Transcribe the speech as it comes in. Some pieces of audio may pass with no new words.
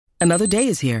Another day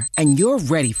is here, and you're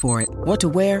ready for it. What to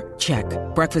wear? Check.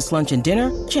 Breakfast, lunch, and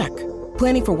dinner? Check.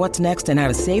 Planning for what's next and how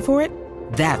to save for it?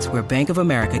 That's where Bank of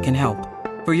America can help.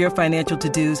 For your financial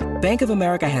to-dos, Bank of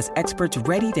America has experts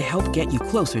ready to help get you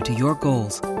closer to your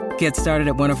goals. Get started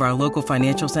at one of our local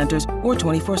financial centers or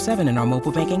 24/7 in our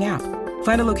mobile banking app.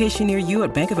 Find a location near you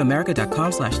at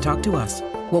bankofamerica.com/talktous.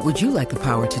 What would you like the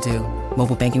power to do?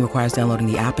 Mobile banking requires downloading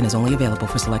the app and is only available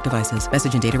for select devices.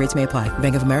 Message and data rates may apply.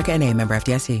 Bank of America N.A., member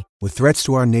FDIC. With threats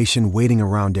to our nation waiting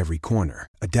around every corner,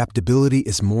 adaptability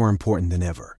is more important than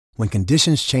ever. When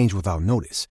conditions change without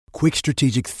notice, quick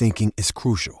strategic thinking is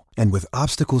crucial. And with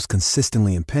obstacles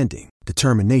consistently impending,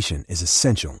 determination is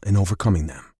essential in overcoming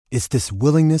them. It's this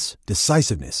willingness,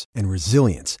 decisiveness, and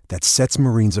resilience that sets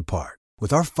Marines apart.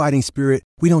 With our fighting spirit,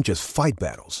 we don't just fight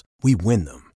battles, we win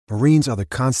them. Marines are the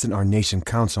constant our nation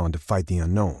counts on to fight the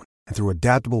unknown. And through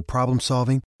adaptable problem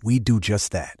solving, we do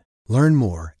just that. Learn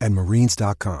more at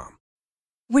marines.com.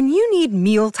 When you need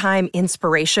mealtime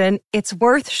inspiration, it's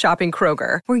worth shopping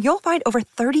Kroger, where you'll find over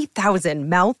 30,000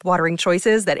 mouth-watering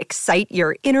choices that excite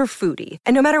your inner foodie.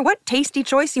 And no matter what tasty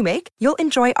choice you make, you'll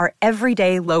enjoy our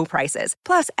everyday low prices,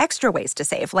 plus extra ways to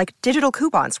save, like digital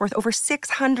coupons worth over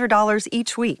 $600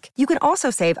 each week. You can also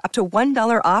save up to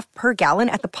 $1 off per gallon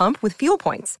at the pump with fuel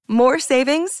points. More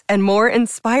savings and more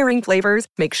inspiring flavors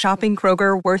make shopping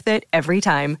Kroger worth it every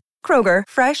time. Kroger,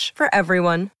 fresh for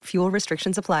everyone. Fuel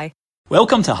restrictions apply.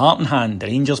 Welcome to Heart and Hand, the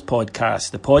Rangers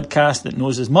podcast, the podcast that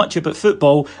knows as much about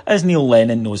football as Neil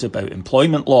Lennon knows about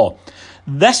employment law.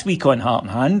 This week on Heart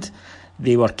and Hand,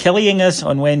 they were killing us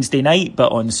on Wednesday night,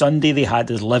 but on Sunday they had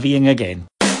us livying again.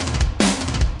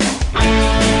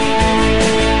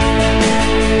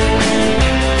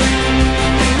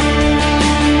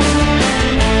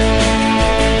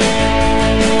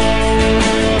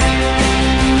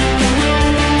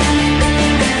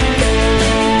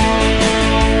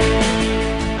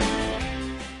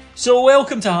 So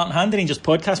welcome to Heart and Hand, the Rangers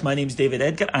podcast. My name's David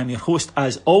Edgar. I'm your host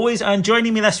as always, and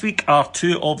joining me this week are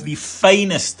two of the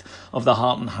finest of the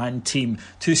Heart and Hand team,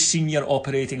 two senior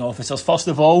operating officers. First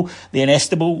of all, the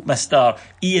inestimable Mr.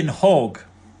 Ian Hogg.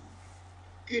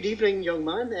 Good evening, young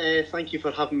man. Thank you for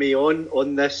having me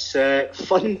on this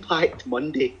fun-packed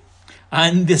Monday.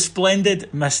 And the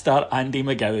splendid Mr. Andy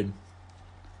McGowan.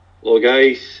 Hello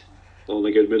guys, all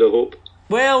in a good mood I hope.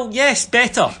 Well, yes,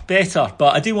 better,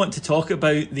 but I do want to talk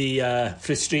about the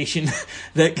frustration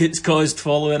that gets caused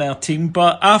following our team.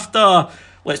 But after,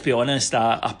 let's be honest,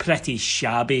 a pretty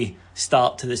shabby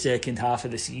start to the second half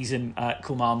of the season at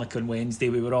Kilmarnock on Wednesday,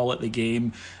 we were all at the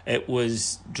game. It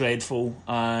was dreadful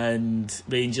and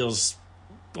Rangers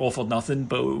offered nothing,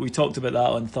 but we talked about that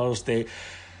on Thursday.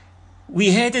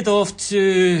 We headed off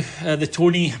to the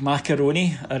Tony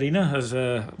Macaroni Arena, as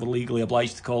we're legally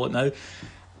obliged to call it now.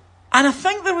 And I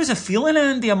think there was a feeling,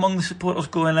 Andy, among the supporters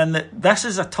going in that this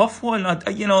is a tough one.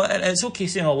 It's okay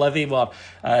saying Livy were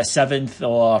 7th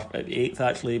or 8th,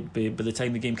 actually, by the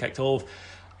time the game kicked off.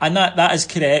 And that is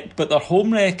correct, but their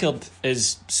home record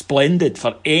is splendid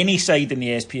for any side in the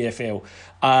SPFL.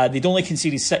 They'd only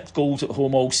conceded 6 goals at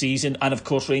home all season, and of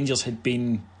course Rangers had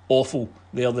been awful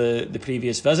there the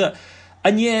previous visit.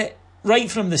 And yet,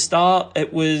 right from the start,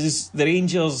 it was the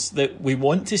Rangers that we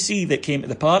want to see that came to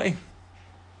the party.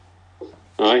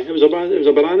 Aye, it was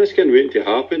a banana skin waiting to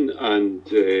happen, and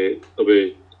there'll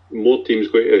be more teams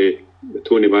going to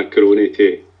Tony Macaroni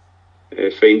to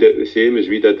find it the same as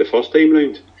we did the first time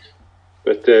round.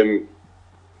 But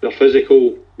they're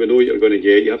physical. We know what you're going to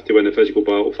get. You have to win the physical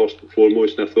battle first and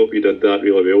foremost, and I thought we did that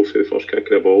really well for the first kick of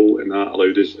the ball, and that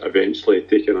allowed us eventually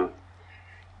to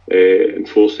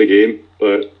enforce the game.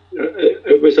 But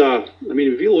it was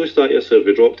if we lost that yesterday, if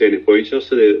we dropped any points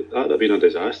yesterday, that would have been a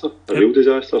disaster, real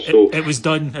disaster. So it was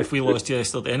done if we lost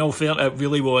yesterday. In all fairness, it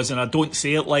really was, and I don't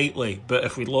say it lightly, but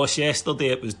if we lost yesterday,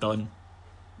 it was done.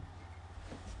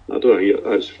 I don't think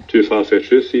that's too far for the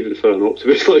truth, even for an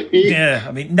optimist like me.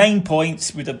 Yeah, 9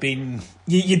 points would have been...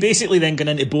 You basically then gone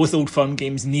into both Old Firm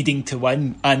games needing to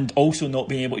win and also not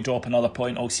being able to drop another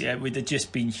point. Also, it would have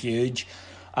just been huge.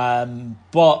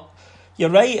 But you're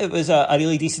right, it was a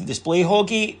really decent display,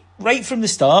 Hoggy. Right from the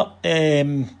start,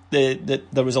 there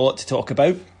was a lot to talk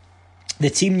about. The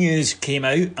team news came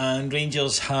out and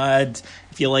Rangers had,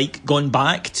 if you like, gone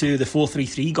back to the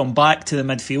 4-3-3, gone back to the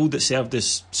midfield that served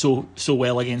us so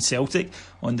well against Celtic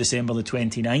on December the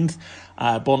 29th.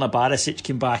 Borna Barisic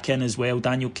came back in as well,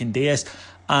 Daniel Candeias.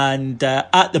 And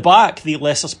at the back, the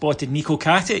lesser spotted Niko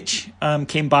Katic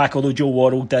came back, although Joe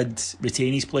Worrell did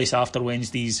retain his place after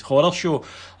Wednesday's horror show.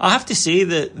 I have to say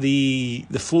that the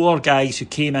 4 guys who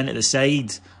came into the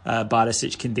side,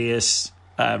 Barisic, Candeias,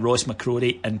 Ross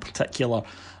McCrory in particular,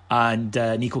 and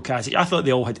Niko Katic. I thought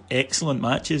they all had excellent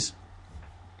matches.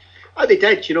 Oh, they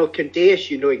did.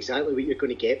 Candeias, you know exactly what you're going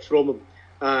to get from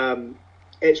him.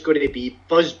 It's going to be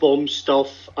buzz bomb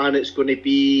stuff, and it's going to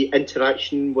be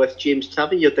interaction with James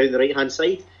Tavernier down the right-hand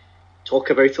side. Talk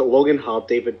about it long and hard,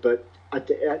 David, but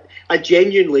I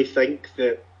genuinely think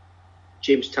that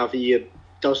James Tavernier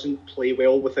doesn't play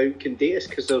well without Candeias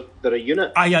because they're a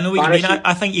unit. I know what you mean.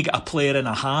 I think you get a player and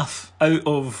a half out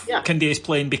of Candeias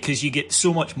playing, because you get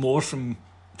so much more from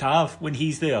Tav when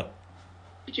he's there.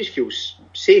 He just feels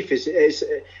safe. It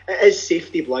is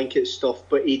safety blanket stuff,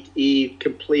 but he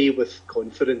can play with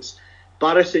confidence.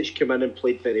 Barisic came in and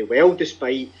played very well,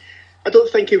 despite... I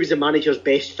don't think he was the manager's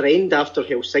best friend after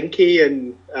Helsinki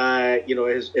and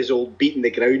his old beating the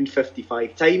ground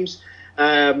 55 times.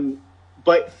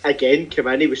 But again, came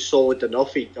in, he was solid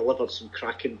enough. He delivered some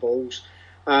cracking balls.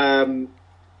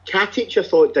 Katic, I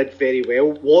thought, did very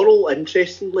well. Worrell,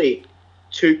 interestingly,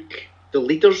 took the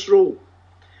leader's role.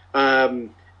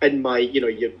 In my,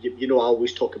 I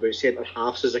always talk about centre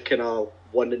halves as a kind of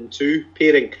 1 and 2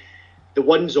 pairing. The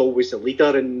one's always the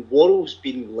leader, and Worrell's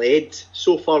been led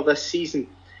so far this season.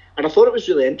 And I thought it was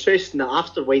really interesting that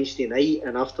after Wednesday night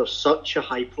and after such a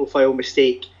high-profile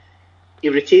mistake, he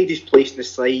retained his place in the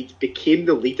side, became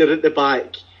the leader at the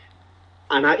back,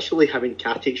 and actually him and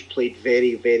Katic played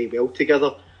very, very well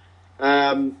together.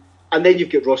 And then you've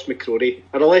got Ross McCrorie,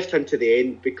 and I left him to the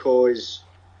end because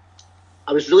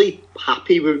I was really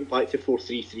happy we went back to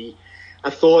 4-3-3.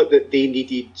 I thought that they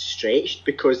needed stretched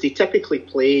because they typically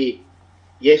play...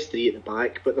 Yes, 3 at the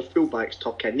back, but their full-backs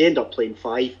tuck in. They end up playing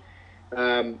 5.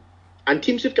 And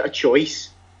teams have got a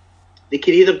choice. They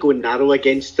can either go narrow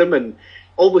against them and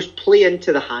always play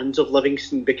into the hands of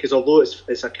Livingston, because although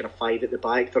it's a kind of 5 at the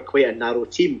back, they're quite a narrow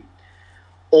team.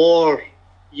 Or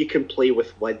you can play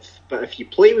with width. But if you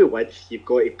play with width, you've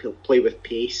got to play with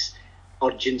pace,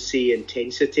 urgency,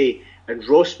 intensity. And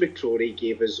Ross McCrorie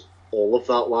gave us all of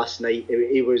that last night.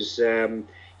 He was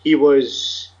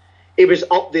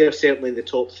up there, certainly in the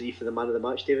top 3 for the man of the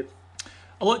match, David.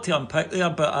 A lot to unpick there,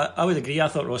 but I would agree. I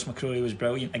thought Ross McCrorie was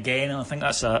brilliant again, and I think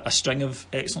that's a string of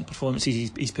excellent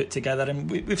performances he's put together. And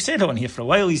we've said it on here for a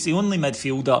while, he's the only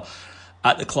midfielder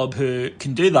at the club who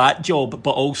can do that job,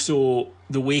 but also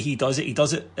the way he does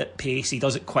it at pace, he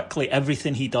does it quickly.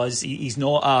 Everything he does, he's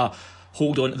not a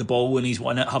hold on to the ball when he's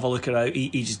won it, have a look around.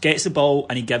 He just gets the ball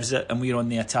and he gives it, and we're on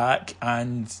the attack.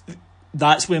 And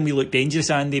that's when we look dangerous,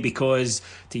 Andy, because,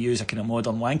 to use a kind of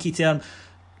modern wanky term,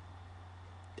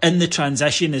 in the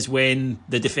transition is when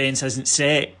the defence isn't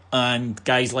set and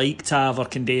guys like Tav or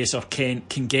Candeias or Kent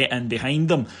can get in behind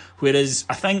them. Whereas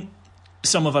I think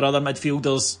some of our other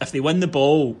midfielders, if they win the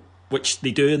ball, which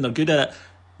they do and they're good at it,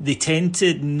 they tend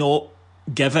to not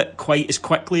give it quite as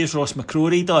quickly as Ross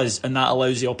McCrorie does, and that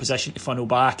allows the opposition to funnel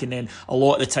back, and then a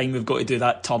lot of the time we've got to do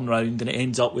that turn round and it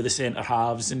ends up with the centre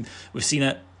halves, and we've seen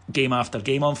it game after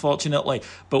game, unfortunately.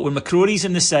 But when McCrorie's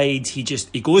in the side, he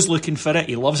goes looking for it,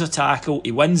 he loves a tackle,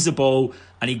 he wins the ball,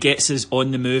 and he gets us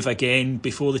on the move again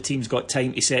before the team's got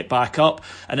time to set back up.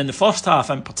 And in the first half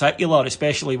in particular,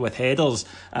 especially with headers,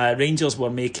 Rangers were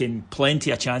making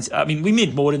plenty of chances. I mean, we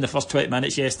made more in the first 20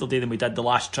 minutes yesterday than we did the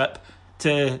last trip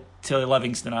to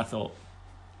Livingston, I thought.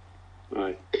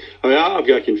 Aye. I mean, I've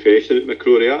got a confession at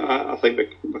McCrorie. I think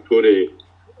McCrorie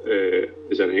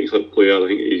is an excellent player. I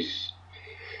think he's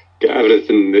got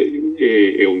everything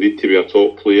that he'll need to be a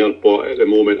top player, but at the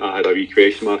moment I had a wee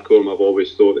question mark on him. I've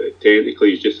always thought that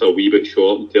technically he's just a wee bit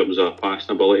short in terms of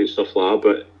passing ability and stuff like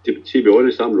that, but to be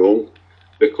honest, I'm wrong,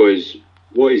 because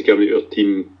what he's given to your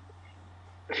team,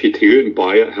 if you take it out and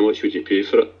buy it, how much would you pay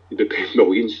for it? You'd be paying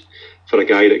millions for a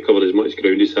guy that covered as much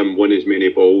ground as him, won as many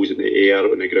balls in the air,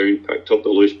 on the ground, picked up the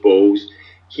loose balls.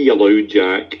 He allowed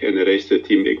Jack and the rest of the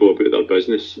team to go about their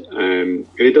business. And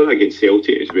he done it against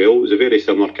Celtic as well. It was a very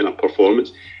similar kind of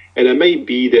performance. And it might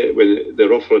be that when the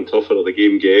rougher and tougher the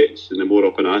game gets and the more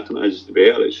up and at him it is, the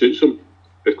better it suits him,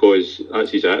 because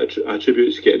that's his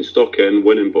attributes, getting stuck in,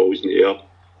 winning balls in the air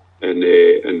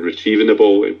and retrieving the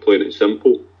ball and playing it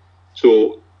simple.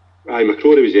 So,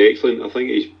 McCrorie was excellent. I think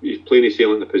he's playing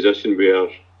himself in a position where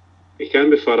he can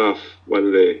be far off one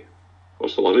of the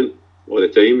first 11 all the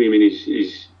time. I mean,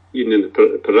 he's even in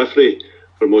the periphery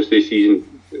for most of the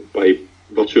season by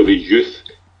virtue of his youth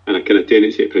and a kind of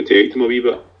tendency to protect him a wee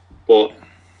bit. But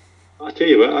I tell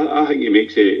you what, I think he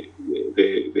makes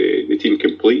the team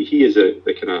complete. He is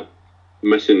the kind of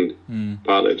missing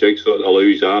part of the jigsaw that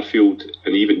allows Arfield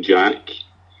and even Jack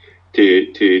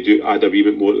to add a wee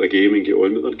bit more to the game and get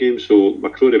on with their game. So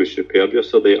McCrorie was superb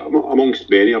yesterday. Amongst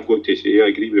many, I've got to say, I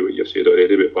agree with what you've said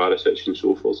already about Barisic and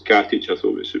so forth. Katic, I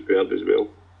thought, was superb as well.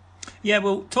 Yeah,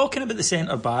 well, talking about the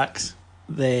centre backs,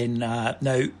 then now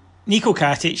Niko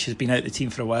Katic has been out of the team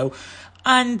for a while,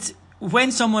 and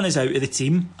when someone is out of the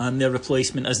team and their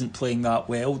replacement isn't playing that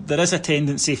well, there is a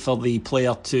tendency for the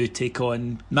player to take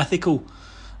on mythical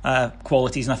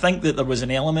qualities, and I think that there was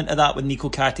an element of that with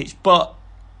Niko Katic, but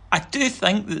I do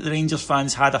think that the Rangers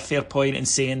fans had a fair point in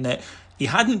saying that he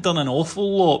hadn't done an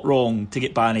awful lot wrong to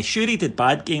get banished. Sure, he did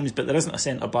bad games, but there isn't a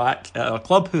centre-back at our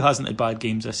club who hasn't had bad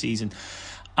games this season.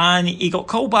 And he got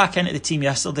called back into the team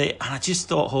yesterday, and I just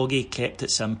thought Hoggy kept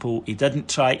it simple. He didn't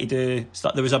try to do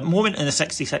stuff. There was a moment in the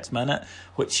 66th minute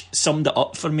which summed it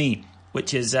up for me,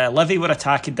 which is Livy were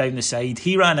attacking down the side.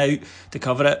 He ran out to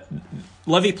cover it.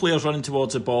 Livy player's running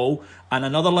towards the ball, and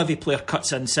another Livy player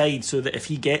cuts inside so that if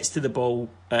he gets to the ball,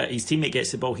 his teammate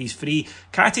gets the ball, he's free.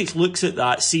 Katic looks at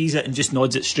that, sees it, and just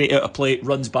nods it straight out of play,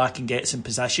 runs back and gets in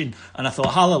position. And I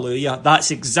thought, hallelujah,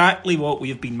 that's exactly what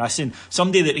we've been missing.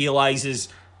 Somebody that realises,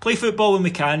 play football when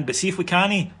we can, but see if we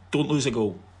can't, don't lose a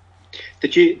goal.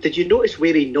 Did you notice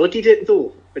where he nodded it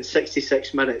though? In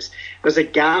 66 minutes, there's a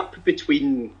gap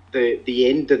between the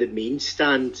end of the main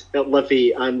stand at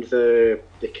Livy and the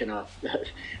kind of,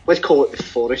 let's call it the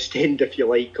forest end if you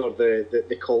like, or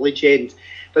the college end.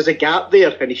 There's a gap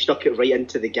there, and he stuck it right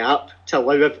into the gap to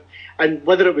allow and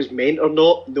whether it was meant or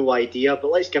not, no idea, but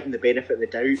let's give him the benefit of the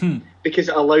doubt, because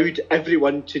it allowed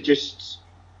everyone to just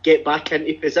get back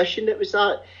into position. It was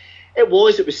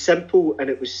simple and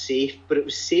it was safe, but it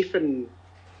was safe in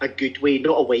a good way,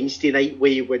 not a Wednesday night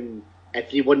way when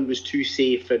everyone was too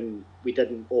safe and we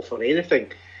didn't offer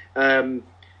anything.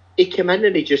 He came in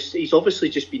and he's obviously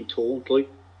just been told, like,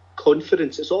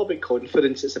 confidence, it's all about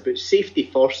confidence, it's about safety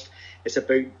first, it's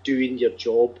about doing your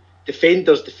job.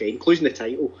 Defenders defend, closing the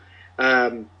title.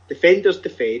 Defenders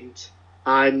defend,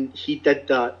 and he did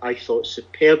that, I thought,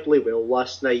 superbly well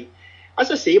last night. As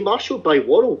I say, marshalled by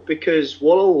Worrell, because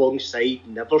Worrell alongside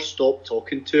never stopped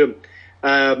talking to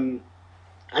him.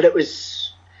 And it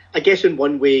was, I guess in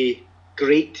one way,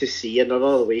 great to see, and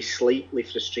another way, slightly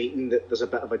frustrating that there's a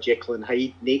bit of a Jekyll and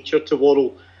Hyde nature to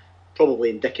Worrell, probably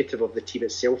indicative of the team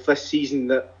itself this season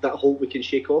that hope we can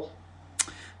shake off.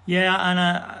 Yeah, and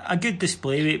a good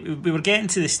display. We were getting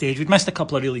to the stage, we'd missed a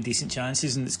couple of really decent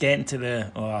chances, and it's getting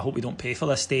to I hope we don't pay for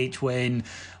this stage, when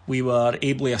we were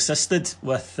ably assisted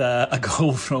with a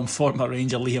goal from former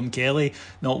Ranger Liam Kelly,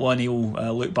 not one he'll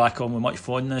look back on with much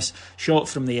fondness. Shot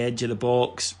from the edge of the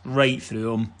box, right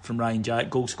through him from Ryan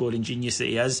Jack, goal scoring genius that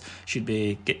he is. Should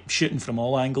be shooting from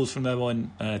all angles from now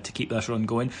on to keep this run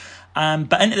going.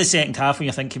 But into the second half, when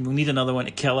you're thinking we'll need another one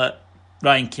to kill it,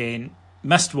 Ryan Kent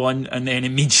missed one and then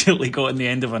immediately got in the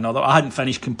end of another. I hadn't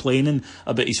finished complaining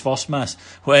about his first miss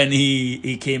when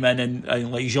he came in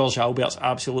and like Georges Albert's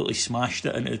absolutely smashed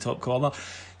it into the top corner.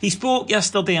 He spoke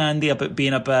yesterday, Andy, about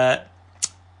being a bit,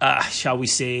 shall we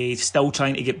say, still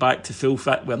trying to get back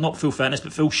to not full fitness,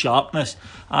 but full sharpness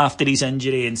after his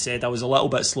injury, and said I was a little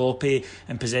bit sloppy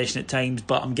in possession at times,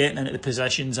 but I'm getting into the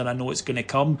positions and I know it's going to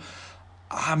come.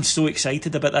 I'm so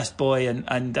excited about this boy,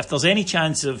 and if there's any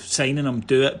chance of signing him,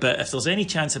 do it. But if there's any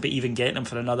chance of even getting him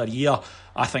for another year,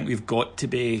 I think we've got to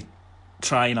be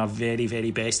trying our very,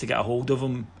 very best to get a hold of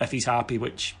him if he's happy,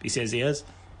 which he says he is.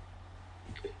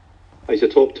 He's a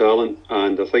top talent,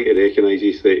 and I think he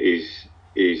recognises that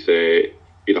he's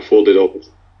been afforded up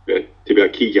to be a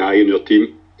key guy in their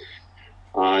team.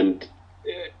 And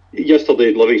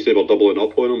yesterday, Livingston were doubling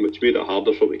up on him, which made it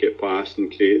harder for him to get past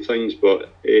and create things.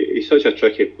 But he's such a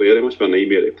tricky player; he must be a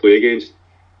nightmare to play against.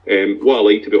 What I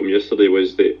liked about him yesterday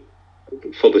was that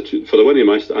for the win he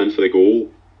missed and for the goal,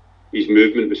 his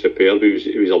movement was superb.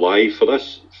 He was alive for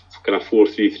this kind of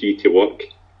 4-3-3 to work.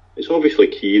 It's obviously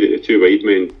key that the two wide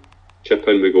men chip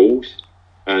in with goals,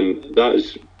 and that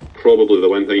is probably the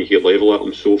one thing you could level at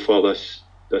him so far this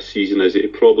season, is that he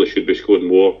probably should be scoring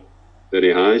more than he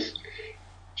has.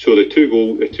 So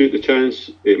the chance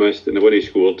he missed and the one he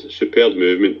scored, superb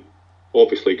movement,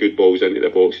 obviously good balls into the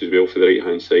box as well for the right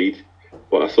hand side.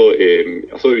 But I thought he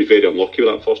was very unlucky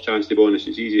with that first chance, to be honest.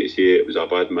 It's easy to say it was a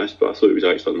bad miss, but I thought it was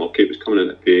actually unlucky. It was coming in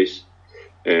at pace.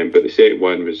 But the second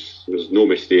one was no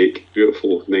mistake.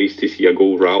 Beautiful, nice to see a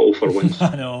goal rattle for once.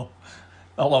 I know.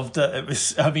 I loved it.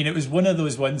 It was one of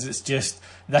those ones that's just,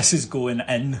 this is going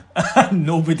in.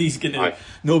 Nobody's gonna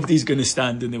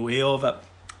stand in the way of it.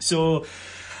 So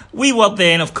we were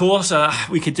then, of course,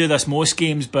 we could do this most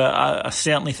games, but I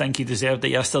certainly think he deserved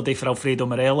it yesterday for Alfredo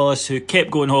Morelos, who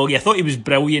kept going Hoggy. I thought he was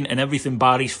brilliant in everything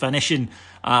Barry's finishing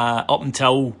up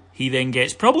until he then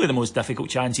gets probably the most difficult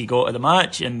chance he got of the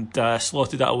match and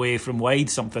slotted it away from wide,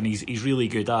 something he's really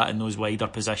good at in those wider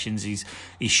positions. He's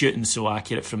shooting so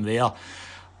accurate from there.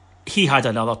 He had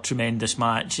another tremendous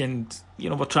match, and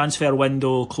we're transfer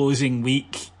window closing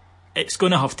week. it's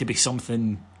going to have to be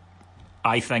something,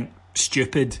 I think,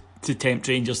 stupid to tempt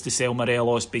Rangers to sell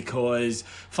Morelos, because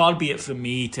far be it from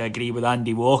me to agree with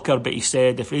Andy Walker, but he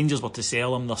said if Rangers were to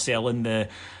sell him, they're selling their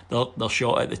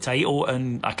shot at the title,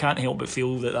 and I can't help but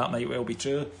feel that might well be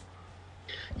true.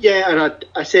 Yeah, and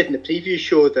I said in the preview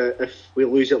show that if we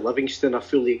lose at Livingston, I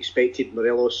fully expected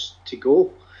Morelos to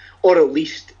go, or at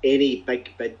least any big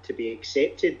bid to be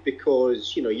accepted,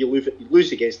 because you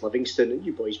lose against Livingston, and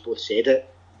you boys both said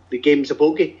it, the game's a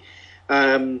bogey.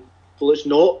 Well, it's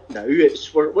not now.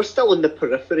 We're still in the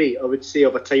periphery, I would say,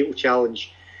 of a title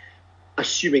challenge,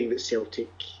 assuming that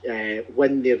Celtic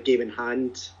win their game in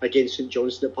hand against St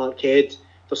Johnstone at Parkhead.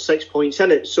 There's 6 points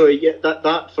in it, so yeah,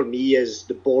 that for me is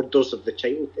the borders of the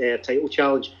title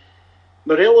challenge.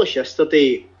 Morelos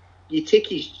yesterday, you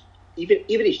take even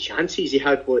his chances. He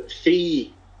had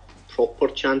 3 proper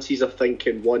chances, I think,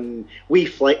 and one wee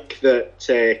flick that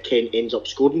Kent ends up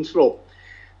scoring from.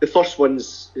 The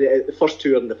first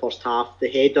two are in the first half, the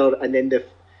header, and then the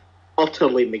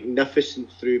utterly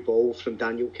magnificent through ball from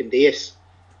Daniel Candeias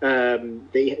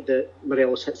that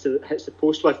Morelos hits the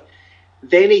post with.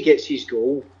 Then he gets his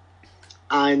goal,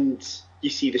 and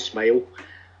you see the smile.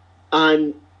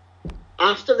 And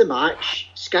after the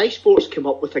match, Sky Sports came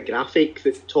up with a graphic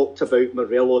that talked about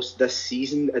Morelos this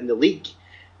season in the league.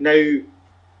 Now,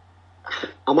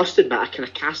 I must admit, I kind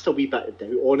of cast a wee bit of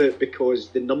doubt on it because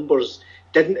the numbers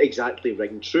didn't exactly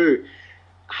ring true.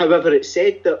 However, it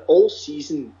said that all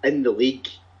season in the league,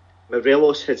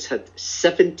 Morelos has had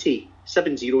 70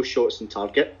 shots on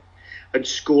target and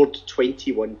scored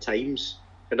 21 times.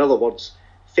 In other words,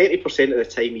 30% of the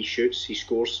time he shoots, he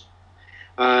scores.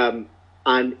 And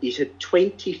he's had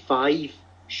 25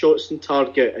 shots on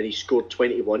target and he scored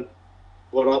 21.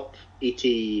 We're up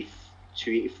 80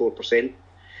 to 84%.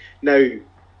 Now,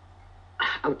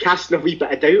 I'm casting a wee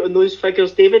bit of doubt on those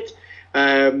figures, David.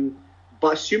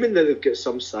 But assuming that they've got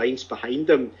some science behind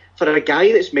them, for a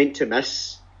guy that's meant to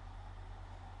miss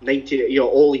 90,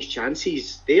 all his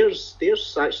chances, there's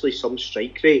actually some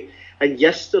strike rate. And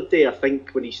yesterday, I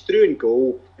think when he's through and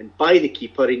goal and by the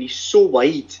keeper and he's so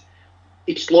wide,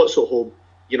 he slots it home.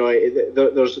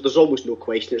 There's almost no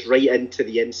question. It's right into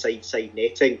the inside side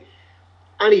netting,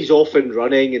 and he's off and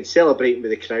running and celebrating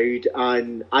with the crowd.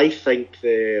 And I think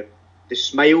the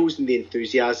smiles and the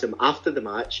enthusiasm after the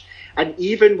match, and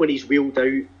even when he's wheeled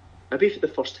out, maybe for the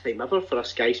first time ever, for a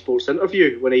Sky Sports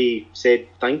interview when he said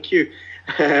thank you,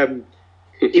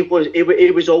 it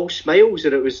was all smiles,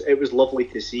 and it was lovely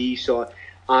to see. So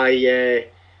I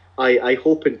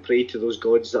hope and pray to those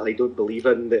gods that I don't believe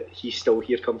in that he's still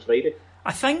here come Friday.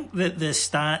 I think that the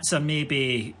stats are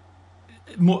maybe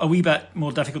a wee bit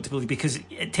more difficult to believe, because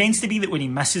it tends to be that when he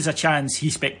misses a chance, he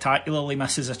spectacularly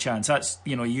misses a chance. That's,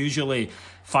 usually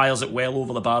fires it well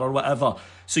over the bar or whatever.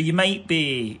 So you might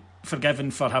be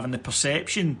forgiven for having the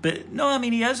perception, but no,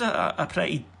 he is a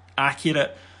pretty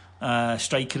accurate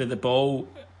striker of the ball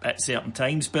at certain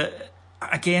times. But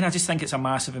again, I just think it's a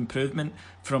massive improvement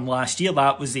from last year.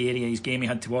 That was the area of his game he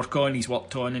had to work on. He's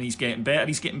worked on and he's getting better.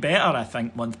 He's getting better, I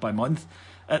think, month by month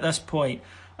at this point.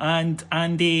 And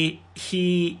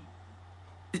he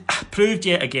proved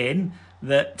yet again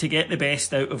that to get the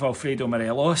best out of Alfredo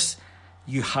Morelos,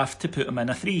 you have to put him in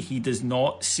a 3. He does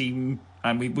not seem,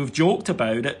 and we've joked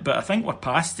about it, but I think we're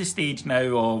past the stage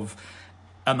now of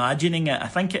imagining it. I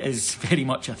think it is very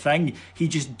much a thing. He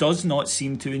just does not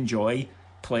seem to enjoy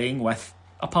playing with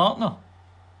a partner.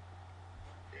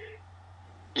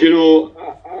 Do you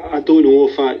know, I don't know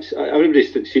if that's,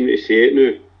 everybody's seeming to say it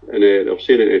now, and they're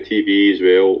saying it on TV as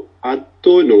well. I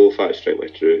don't know if that's strictly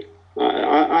true.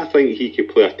 I think he could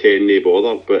play a 10, no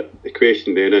bother, but the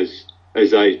question then is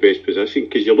that his best position?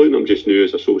 Because you're looking at him just now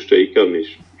as a sole striker and he's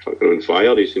fucking on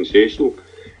fire, he's sensational.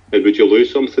 And would you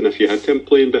lose something if you had him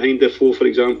playing behind the 4, for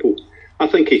example? I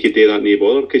think he could do that no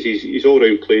bother, because his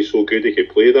all-round play is so good. He could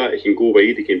play that, he can go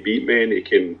wide, he can beat men, he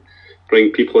can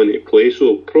bring people into play.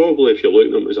 So probably if you're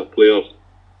looking at him as a player,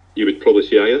 you would probably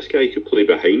say, this guy could play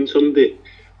behind somebody.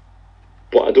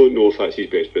 But I don't know if that's his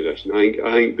best position. I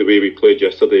think the way we played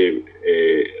yesterday,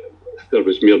 there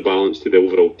was more balance to the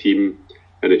overall team,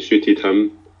 and it suited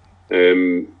him.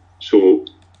 So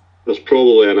there's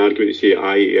probably an argument to say,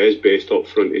 he is best up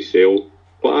front to sell.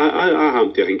 But I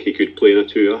happen to think he could play in a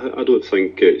 2. I don't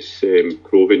think it's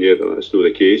proven yet that that's not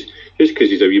the case. Just because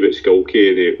he's a wee bit skulky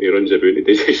and he runs about and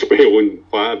does his well and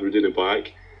everyone in the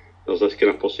back, there's this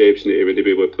kind of perception that he wouldn't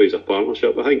be able to play as a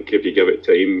partnership. I think if you give it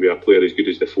time with a player as good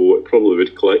as Defoe, it probably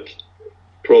would click.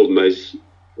 Problem is,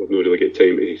 we've not really got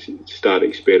time to start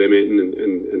experimenting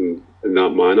in that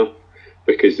manner,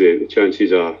 because the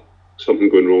chances are something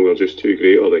going wrong are just too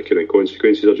great, or the kind of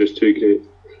consequences are just too great.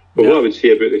 But what I would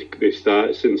say about the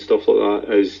stats and stuff like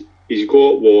that is he's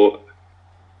got what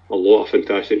a lot of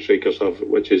fantastic strikers have,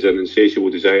 which is an insatiable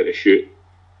desire to shoot.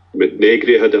 But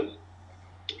Negri had it.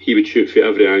 He would shoot for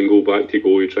every angle back to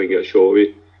goal, he'd try and get a shot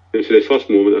away. And for the first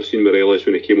moment I've seen Morelos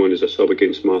when he came on as a sub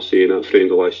against Marseille in that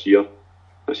friendly last year,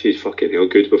 I say he's fucking hell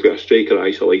good. We've got a striker that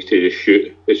actually likes to just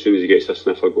shoot as soon as he gets a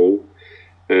sniff of goal.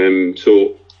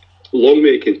 So long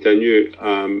may it continue.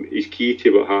 He's key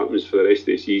to what happens for the rest of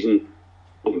the season.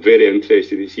 I'm very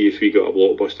interested to see if we got a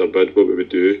blockbuster bid, what we would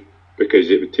do,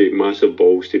 because it would take massive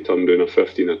balls to turn down a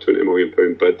 15 or 20 million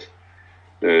pound bid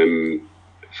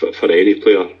for any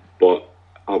player. But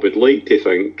I would like to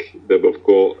think that we've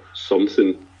got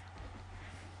something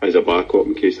as a backup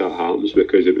in case that happens,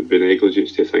 because it would be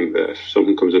negligence to think that if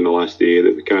something comes in the last day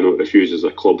that we cannot refuse as a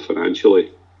club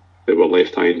financially, that we're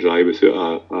left high and dry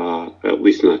without at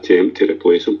least an attempt to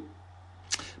replace him.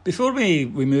 Before we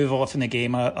move off in the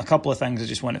game, a couple of things I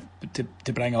just wanted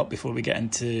to bring up before we get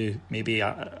into maybe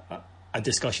a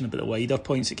discussion about the wider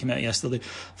points that came out yesterday.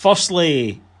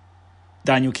 Firstly,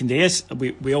 Daniel Candeias,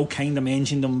 we all kind of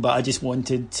mentioned him, but I just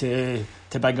wanted to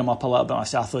big him up a little bit. I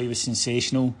thought he was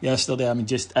sensational yesterday. I mean,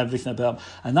 just everything about him.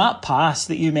 And that pass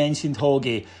that you mentioned,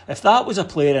 Hoggy, if that was a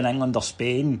player in England or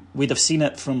Spain, we'd have seen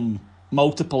it from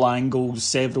multiple angles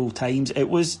several times. It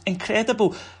was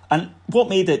incredible. And what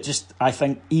made it just, I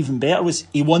think, even better was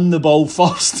he won the ball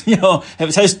first. You know, it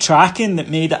was his tracking that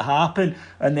made it happen,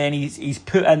 and then he's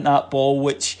put in that ball,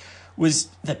 which was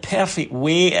the perfect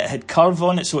way. It had curve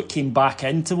on it, so it came back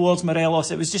in towards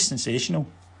Morelos. It was just sensational.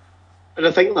 And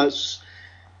I think that's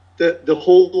the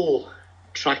whole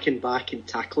tracking back and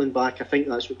tackling back. I think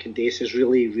that's what Candeias has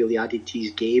really, really added to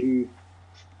his game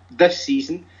this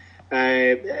season.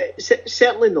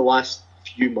 Certainly in the last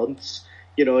few months,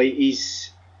 you know,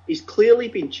 he's clearly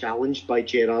been challenged by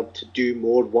Gerrard to do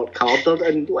more, work harder,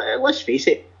 and let's face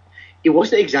it, he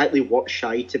wasn't exactly work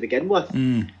shy to begin with.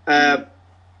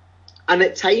 And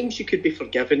at times you could be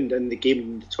forgiven in the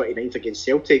game the 29th against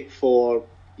Celtic for,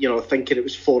 you know, thinking it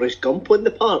was Forrest Gump in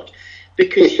the park,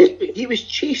 because he was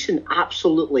chasing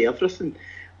absolutely everything.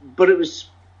 But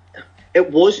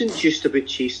it wasn't just about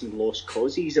chasing lost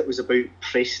causes, it was about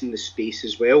pressing the space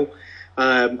as well.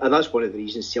 And that's one of the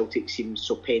reasons Celtic seemed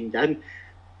so penned in.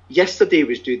 Yesterday he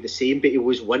was doing the same, but he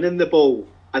was winning the ball.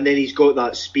 And then he's got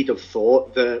that speed of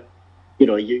thought that, you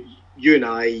know, you and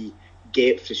I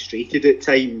get frustrated at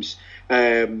times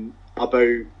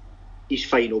about his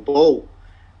final ball.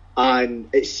 And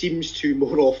it seems to,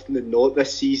 more often than not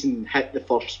this season, hit the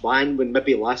first man, when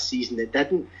maybe last season it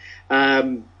didn't.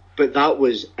 But that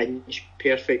was inch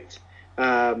perfect,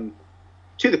 to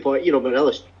the point, you know,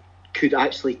 Morelos could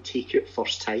actually take it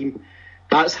first time.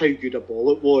 That's how good a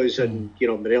ball it was. And, you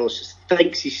know, Morelos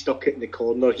thinks he's stuck it in the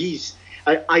corner.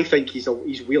 I think he's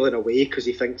wheeling away because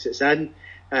he thinks it's in,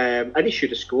 and he should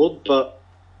have scored. But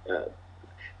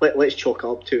let's chalk it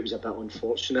up to it was a bit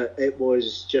unfortunate. It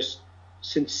was just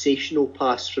sensational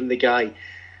pass from the guy.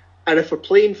 And if we're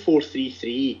playing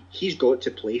 4-3-3, he's got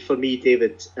to play for me,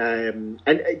 David. And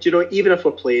you know, even if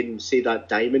we're playing, say, that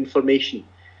diamond formation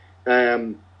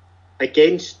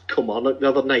against Kilmarnock the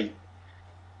other night,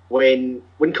 when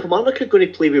Kilmarnock are going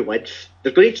to play with width,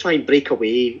 they're going to try and break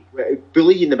away,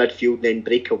 bully in the midfield, and then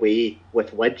break away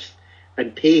with width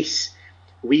and pace.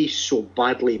 We so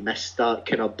badly missed that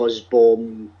kind of buzz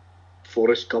bomb,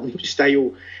 Forrest Gump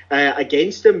style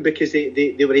against them, because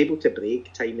they were able to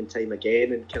break time and time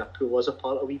again and kind of pull us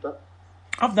apart a wee bit.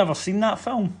 I've never seen that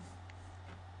film.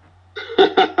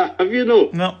 Have you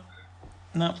not?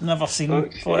 No, never seen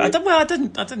it before. I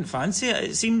didn't fancy it.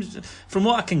 It seems, from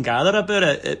what I can gather about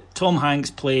it, Tom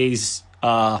Hanks plays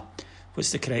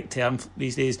what's the correct term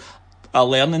these days? A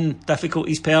learning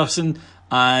difficulties person,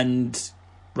 and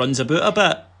runs about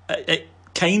a bit. It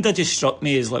kind of just struck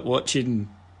me as like watching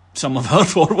some of our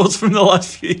forwards from the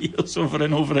last few years over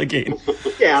and over again.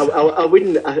 Yeah, I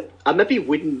wouldn't. I maybe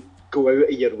wouldn't go out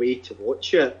of your way to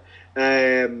watch it.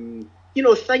 You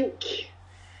know, think.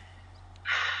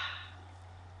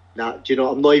 Nah, do you know?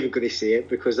 I'm not even going to say it,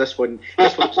 because this one's not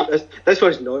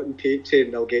in Patreon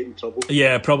and I'll get in trouble.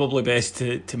 Yeah, probably best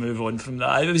to move on from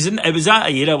that. It was that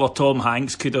era where Tom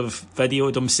Hanks could have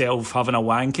videoed himself having a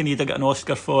wank and he'd have got an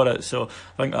Oscar for it. So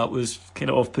I think that was kind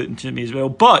of off-putting to me as well.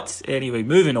 But anyway,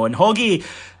 moving on. Hoggy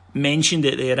mentioned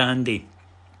it there, Andy,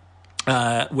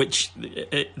 which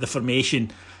the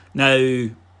formation. Now,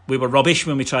 we were rubbish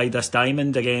when we tried this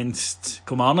diamond against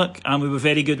Kilmarnock, and we were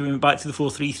very good when we went back to the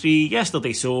 4-3-3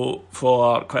 yesterday. So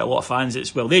for quite a lot of fans,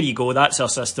 it's, well, there you go, that's our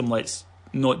system, let's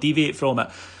not deviate from it.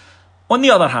 On the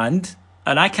other hand,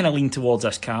 and I kind of lean towards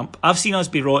this camp, I've seen us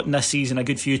be rotten this season a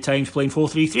good few times playing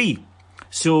 4-3-3.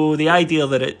 So the idea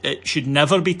that it should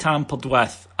never be tampered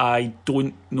with, I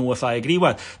don't know if I agree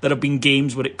with. There have been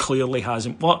games where it clearly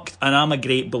hasn't worked, and I'm a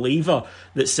great believer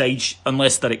that sides,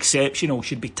 unless they're exceptional,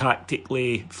 should be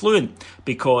tactically fluent,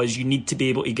 because you need to be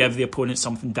able to give the opponent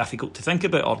something difficult to think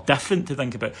about or different to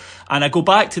think about. And I go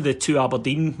back to the 2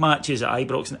 Aberdeen matches at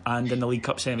Ibrox and in the League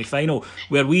Cup semi-final,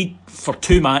 where we, for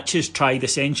 2 matches, tried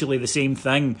essentially the same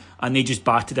thing and they just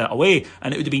batted it away.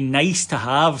 And it would have been nice to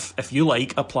have, if you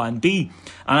like, a plan B.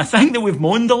 And I think that we've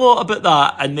moaned a lot about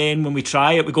that, and then when we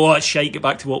try it, we go, oh, it's shite, get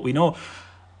back to what we know.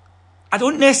 I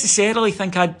don't necessarily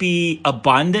think I'd be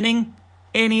abandoning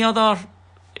any other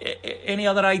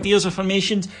ideas or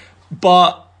formations,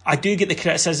 but I do get the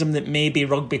criticism that maybe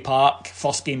Rugby Park,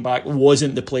 first game back,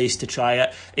 wasn't the place to try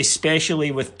it,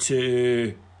 especially with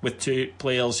two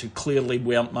players who clearly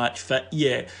weren't match fit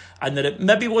yet, and that it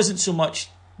maybe wasn't so much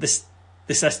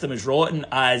the system is rotten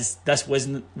as this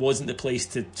wasn't the place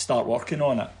to start working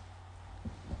on it.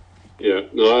 Yeah,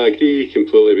 no, I agree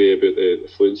completely about the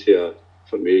fluency of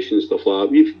formation, stuff like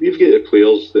that. We've got the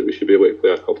players that we should be able to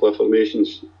play a couple of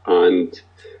formations, and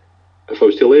if I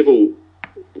was to level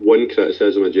one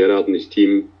criticism of Gerrard and his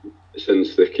team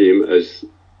since they came, is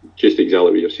just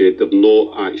exactly what you've said. They've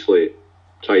not actually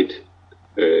tried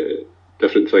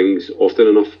different things often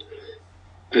enough,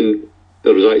 and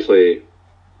there was actually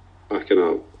a kind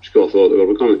of school of thought that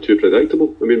we're becoming too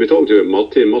predictable. I mean, we talked about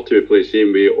Murty, and Murty would play the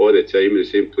same way all the time with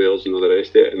the same players and all the rest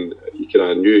of it, and you kind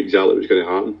of knew exactly what was going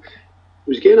to happen. It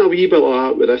was getting a wee bit like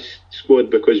that with this squad,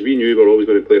 because we knew we were always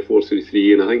going to play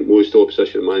 4-3-3, and I think most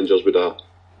opposition managers would have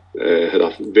had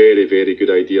a very, very good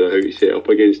idea of how to set up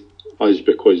against us,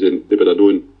 because they would have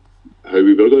known how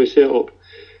we were going to set up.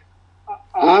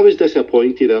 I was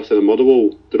disappointed after the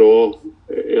Motherwell draw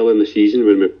early in the season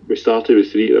when we started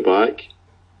with 3 at the back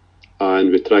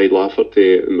and we tried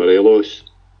Lafferty and Morelos.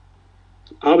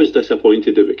 I was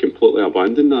disappointed that we completely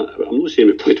abandoned that. I'm not saying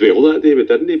we played well that day, we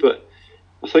didn't, but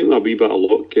I think with a wee bit of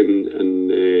luck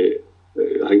and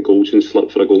I think Goldson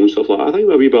slipped for a goal and stuff like that. I think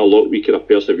with a wee bit of luck we could have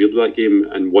persevered that game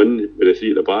and won with the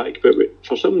 3 at the back, but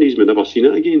for some reason we've never seen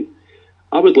it again.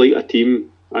 I would like a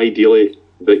team, ideally,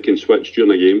 that can switch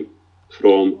during a game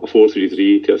from a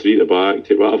 4-3-3 to a 3 at the back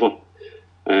to whatever.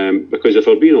 Because if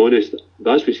we're being honest,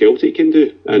 that's what Celtic can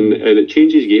do, and it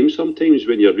changes games sometimes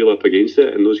when you're really up against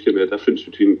it, and those can be a difference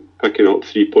between picking up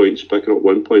 3 points, picking up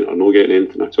 1 point, or not getting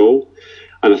anything at all.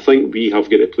 And I think we have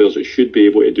got the players that should be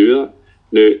able to do that.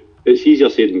 Now, it's easier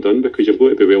said than done, because you've got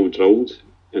to be well drilled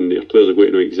and your players have got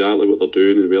to know exactly what they're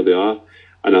doing and where they are.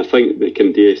 And I think the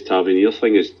Candeias Tavernier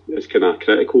thing is kind of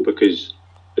critical, because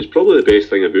it's probably the best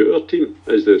thing about our team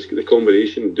is the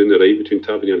combination doing the right between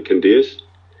Tavernier and Candeias.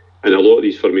 And a lot of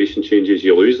these formation changes,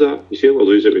 you lose that. You certainly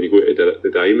lose it when you go to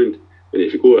the diamond. And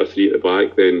if you go to a 3 at the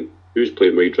back, then who's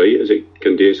playing wide right? Is it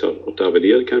Candeias or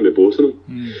Tavernier? It can't be both of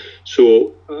them.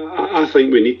 So I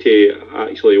think we need to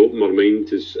actually open our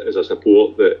minds as a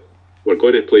support that we're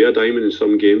going to play a diamond in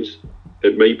some games.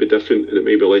 It might be different and it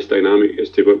might be less dynamic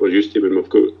as to what we're used to when we've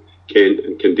got Kent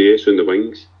and Candeias on the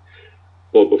wings.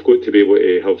 But we've got to be able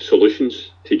to have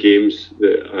solutions to games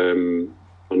that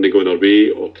are not going our way,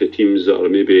 or to teams that are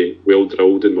maybe well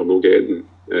drilled and we're not getting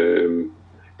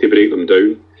to break them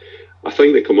down. I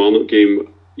think the Kilmarnock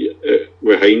game,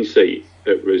 with hindsight,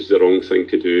 it was the wrong thing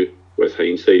to do with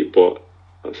hindsight, but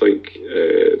I think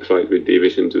the fact with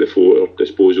Davis into the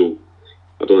disposal,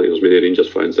 I don't think there's many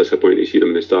Rangers fans disappointed to see them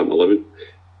in the starting 11.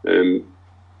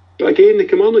 But again, the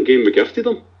Kilmarnock game, we gifted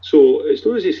them. So it's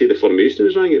not as you say the formation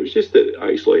was wrong, it was just that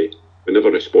actually we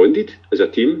never responded as a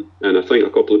team, and I think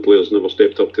a couple of players never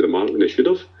stepped up to the mark when they should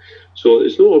have. So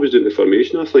it's not always doing the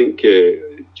formation. I think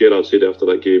Gerrard said after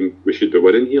that game we should be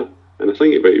winning here, and I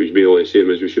think what he was mainly saying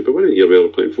was we should be winning here, whether we're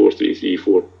playing 4-3-3,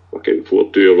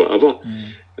 4-2 or whatever.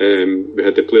 We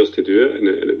had the players to do it, and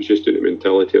it was just doing the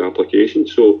mentality and application.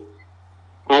 So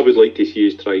I would like to see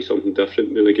us try something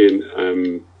different now and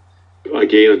again.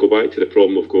 Again, I go back to the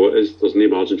problem we've got is there's no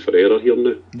margin for error here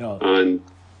now. No. And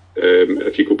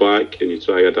if you go back and you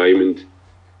try a diamond,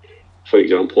 for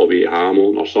example, away at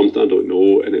Hamilton or something, I don't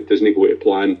know, and it doesn't go to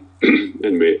plan,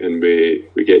 and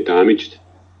we get damaged,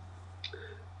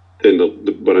 then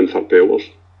we're in for pelters.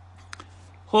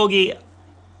 Hoggy,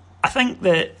 I think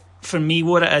that for me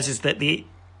what it is that the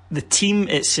team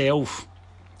itself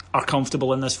are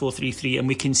comfortable in this 4-3-3, and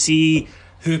we can see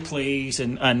who plays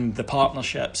and the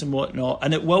partnerships and whatnot,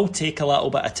 and it will take a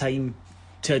little bit of time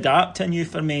to adapt to a new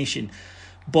formation.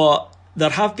 But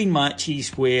there have been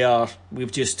matches where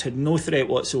we've just had no threat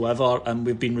whatsoever and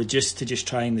we've been reduced to just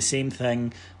trying the same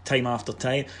thing time after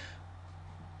time.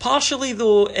 Partially,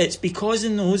 though, it's because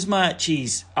in those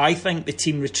matches, I think the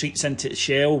team retreats into its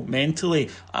shell mentally,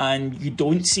 and you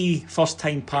don't see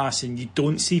first-time passing, you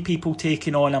don't see people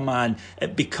taking on a man.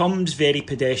 It becomes very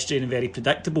pedestrian and very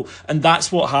predictable, and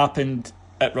that's what happened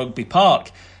at Rugby Park.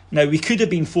 Now, we could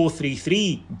have been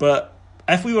 4-3-3, but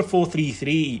if we were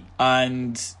 4-3-3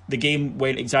 and the game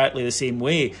went exactly the same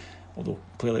way, although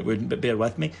clearly it wouldn't, but bear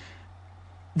with me,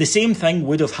 the same thing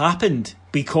would have happened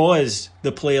because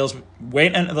the players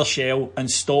went into their shell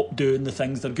and stopped doing the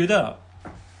things they're good at.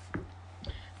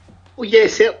 Well, yeah,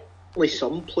 certainly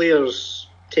some players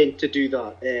tend to do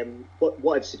that.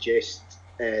 What I'd suggest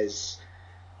is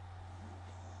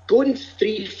going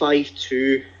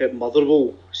 3-5-2 at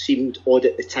Motherwell seemed odd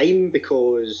at the time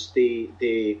because the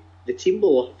team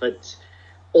will have had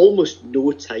almost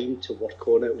no time to work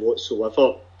on it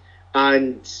whatsoever.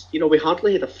 And, we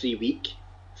hardly had a free week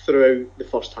throughout the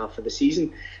first half of the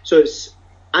season. So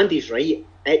Andy's right,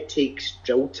 it takes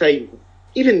drill time.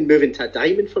 Even moving to a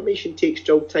diamond formation takes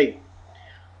drill time.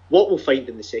 What we'll find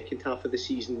in the second half of the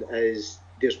season is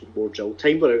there's more drill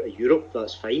time. We're out of Europe,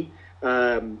 that's fine.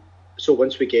 So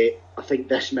once we get, I think,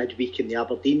 this midweek in the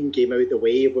Aberdeen game out of the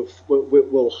way,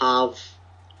 we'll have,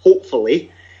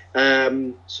 hopefully,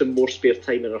 some more spare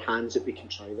time in our hands that we can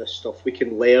try this stuff. We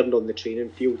can learn on the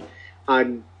training field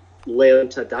and learn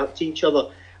to adapt to each other.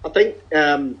 I think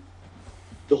the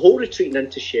whole retreating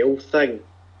into shell thing,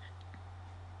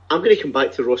 I'm going to come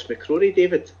back to Ross McCrory,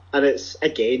 David, and it's,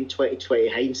 again, 2020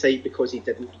 hindsight because he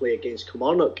didn't play against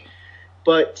Kilmarnock.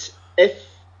 But if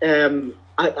I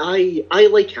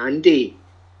like Andy,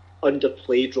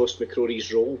 underplayed Ross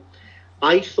McCrory's role.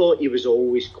 I thought he was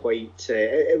always quite...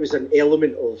 it was an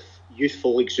element of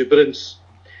youthful exuberance.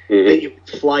 That he would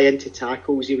fly into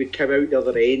tackles, he would come out the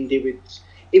other end,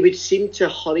 he would seem to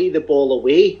hurry the ball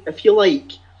away, if you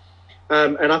like.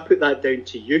 And I put that down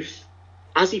to youth.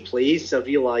 As he plays, I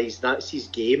realise that's his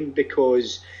game,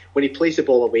 because when he plays the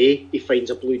ball away, he finds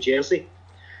a blue jersey.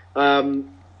 And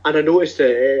I noticed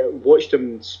watched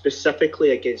him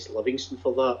specifically against Livingston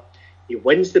for that. He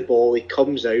wins the ball, he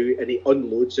comes out and he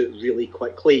unloads it really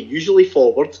quickly, usually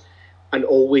forward, and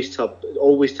always to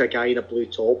a guy in a blue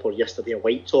top, or yesterday a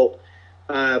white top.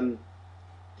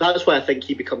 That's why I think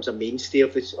he becomes a mainstay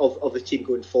of the team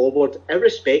going forward,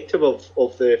 irrespective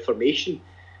of the formation.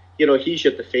 You know, he's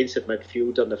your defensive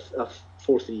midfielder in a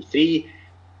 4-3-3.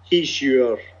 He's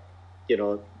your,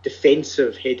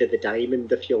 defensive head of the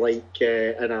diamond, if you like,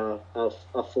 in a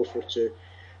 4-4-2.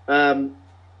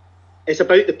 It's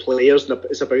about the players, and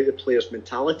it's about the players'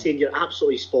 mentality, and you're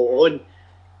absolutely spot on.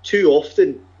 Too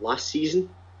often last season,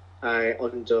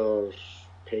 under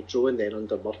Pedro and then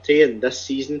under Murty, and this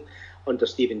season under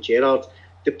Steven Gerrard,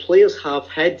 the players have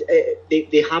had,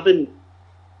 they haven't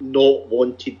not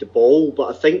wanted the ball,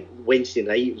 but I think Wednesday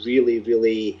night really,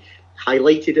 really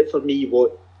highlighted it for me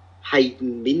what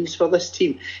hiding means for this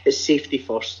team. It's safety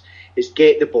first. It's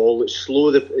get the ball. It's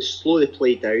slow the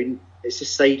play down. It's a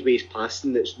sideways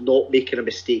passing that's not making a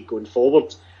mistake going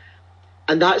forward,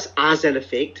 and that's as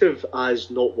ineffective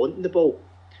as not wanting the ball.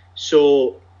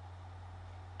 So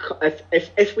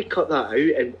if we cut that out,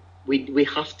 and we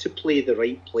have to play the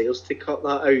right players to cut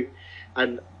that out,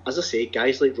 and as I say,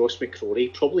 guys like Ross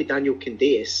McCrory, probably Daniel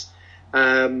Candeias,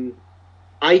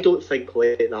 I don't think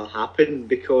let that happen,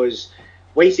 because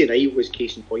Wednesday night was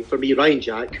case in point for me. Ryan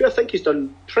Jack, who I think has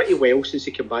done pretty well since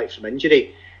he came back from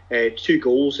injury, 2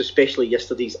 goals, especially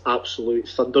yesterday's absolute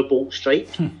thunderbolt strike.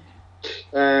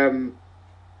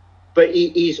 But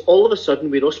he's all of a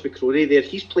sudden, with Ross McCrory there,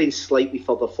 he's playing slightly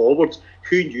further forward.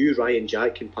 Who knew Ryan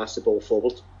Jack can pass the ball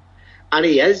forward? And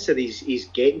he is, and he's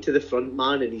getting to the front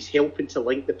man, and he's helping to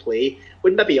link the play.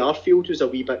 When maybe Arfield was a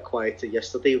wee bit quieter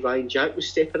yesterday, Ryan Jack was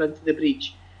stepping into the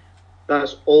breach.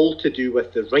 That's all to do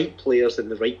with the right players in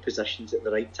the right positions at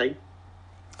the right time.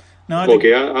 No, I had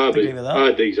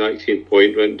the exact same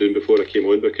point written down before I came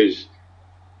on, because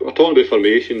we're talking about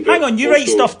formation. Hang on, you write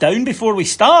stuff down before we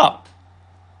start?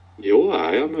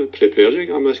 I'm prepared.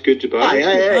 I'm as good as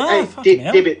bad.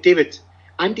 David,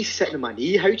 Andy's sitting on my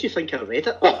knee. How do you think I read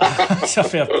it? That's a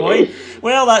fair point.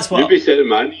 Well, that's what... You'd be sitting on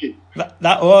my knee.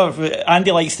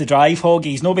 Andy likes to drive, Hoggy.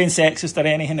 He's not being sexist or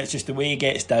anything. It's just the way he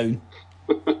gets down.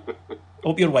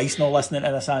 Hope your wife's not listening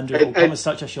to this, Andrew. It'll come as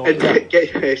such a shock.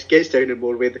 Gets down in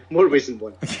more ways than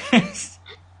one.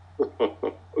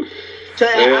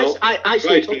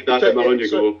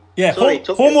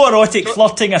 Homoerotic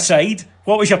flirting aside,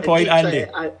 what was your point, Andy?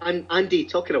 Andy,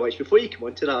 talking of which, before you come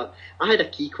on to that, I had a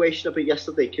key question about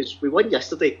yesterday, because we won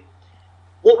yesterday.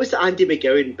 What was the Andy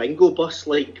McGowan bingo bus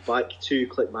like back to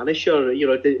Clickmanisher?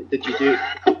 Did you do?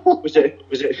 Was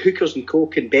it hookers and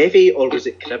coke and bevy, or was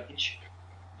it cribbage?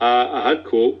 I had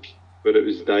Coke, but it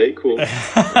was Diet Coke.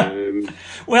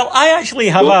 Well, I actually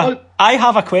have I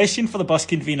have a question for the bus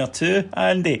convener too,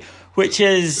 Andy, which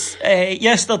is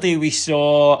yesterday we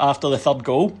saw after the third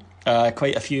goal,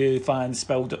 quite a few fans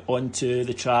spilled onto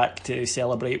the track to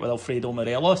celebrate with Alfredo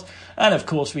Morelos, and of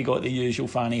course we got the usual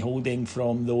fanny holding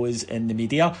from those in the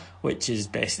media, which is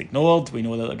best ignored. We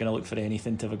know that they're going to look for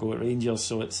anything to have a go at Rangers,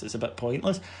 so it's a bit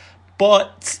pointless.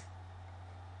 But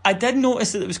I did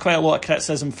notice that there was quite a lot of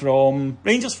criticism from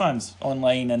Rangers fans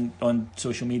online and on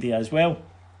social media as well.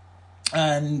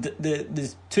 And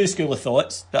the two school of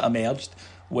thoughts that emerged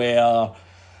were,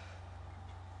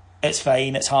 it's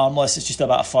fine, it's harmless, it's just a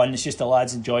bit of fun, it's just the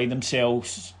lads enjoying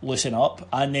themselves, loosen up.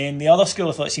 And then the other school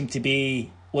of thought seemed to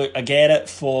be, look, I get it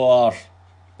for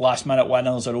last minute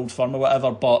winners or Old Firm or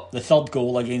whatever, but the third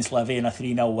goal against Livy in a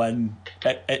 3-0 win,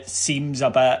 it seems a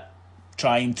bit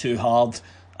trying too hard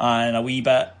and a wee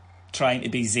bit trying to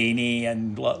be zany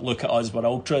and look at us, we're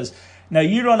ultras. Now,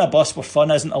 you run a bus where fun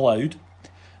isn't allowed.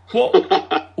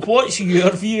 What's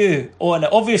your view on it?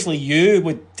 Obviously, you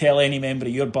would tell any member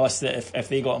of your bus that if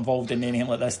they got involved in anything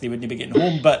like this, they wouldn't be getting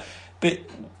home. But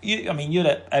you, I mean, you're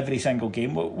at every single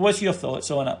game. What's your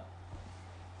thoughts on it?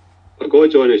 The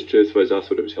God's honest truth was, I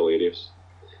thought it was hilarious.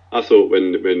 I thought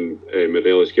when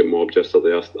Morelos got mobbed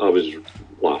yesterday, I was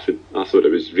laughing. I thought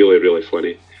it was really, really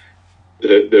funny.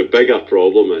 The bigger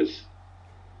problem is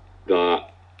that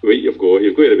what you've got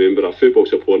to remember, a football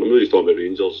support, I'm not just talking about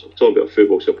Rangers, I'm talking about a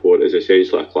football support is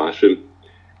essentially a classroom,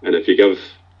 and if you give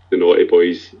the naughty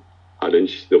boys an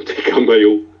inch, they'll take a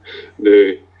mile.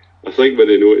 Now, I think what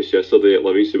they noticed yesterday at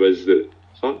Livingston was that,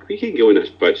 fuck, we can go on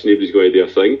this pitch, nobody's going to do a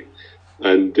thing.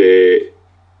 And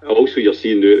also you're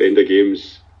seeing now at the end of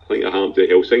games, I think it happened at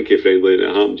Helsinki friendly, and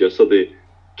it happened yesterday,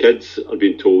 kids are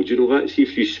being told, you know what, see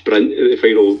if you sprint at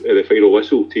the final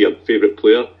whistle to your favourite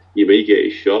player, you might get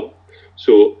his shirt.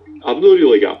 So I've not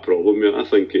really got a problem with it. I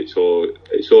think it's all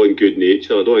in good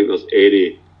nature. I don't think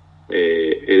there's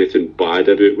anything bad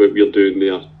about what we're doing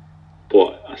there.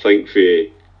 But I think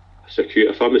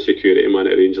if I'm a security man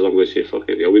at Rangers, I'm going to say, fuck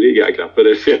it, we need to get a grip of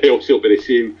this. It'll be the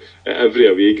same at every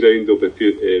away ground. There'll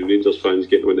be Rangers fans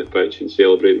getting on the pitch and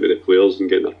celebrating with the players and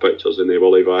getting their pictures on the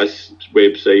Willie Vass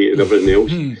website and everything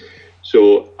else.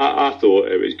 So I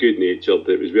thought it was good natured,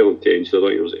 it was well intentioned. I don't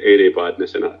think there was any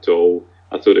badness in it at all.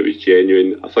 I thought it was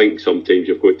genuine. I think sometimes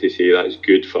you've got to say that's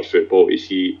good for football, to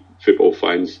see football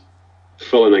fans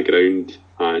filling a ground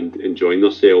and enjoying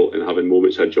themselves and having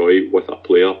moments of joy with a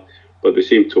player. But at the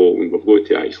same token, we've got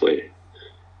to actually,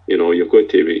 you've got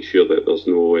to make sure that there's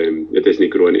no, it doesn't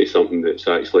grow into something that's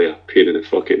actually a pain in the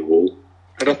fucking hole.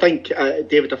 And I think,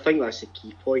 David, I think that's a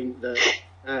key point that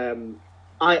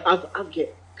I've got,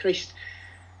 Christ,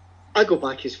 I go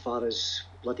back as far as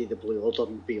bloody the Blue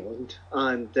Order and beyond,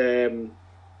 and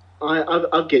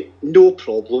I've got no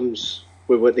problems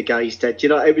with what the guys did.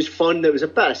 It was fun. It was a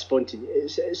bit of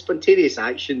spontaneous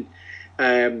action.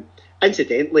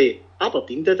 Incidentally,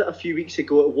 Aberdeen did it a few weeks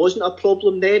ago. It wasn't a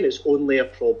problem then. It's only a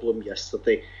problem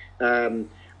yesterday. And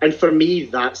for me,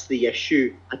 that's the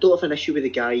issue. I don't have an issue with the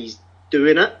guys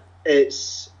doing it.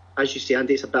 It's, as you say,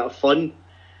 Andy, it's a bit of fun.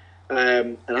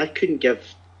 And I couldn't give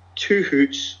two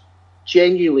hoots.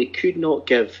 Genuinely could not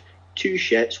give two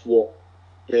shits what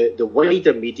the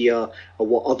wider media or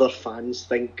what other fans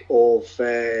think of,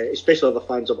 especially other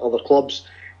fans of other clubs,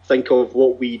 think of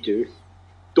what we do.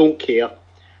 Don't care.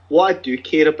 What I do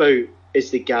care about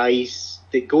is the guys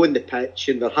that go in the pitch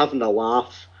and they're having a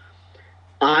laugh.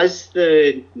 As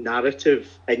the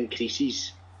narrative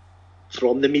increases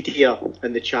from the media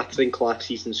and the chattering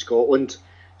classes in Scotland,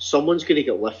 someone's going to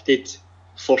get lifted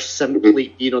for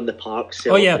simply being on the park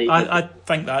celebrating. Oh yeah, I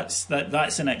think that's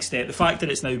the next step. The fact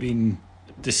that it's now been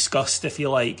discussed, if you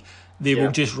like, they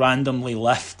will just randomly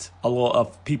lift a lot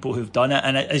of people who've done it.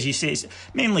 And as you say, it's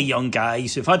mainly young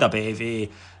guys who've had a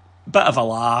bevy, bit of a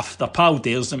laugh, their pal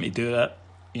dares them to do it,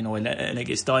 and it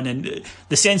gets done. And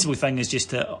the sensible thing is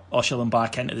just to usher them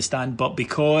back into the stand. But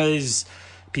because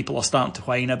people are starting to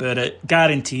whine about it,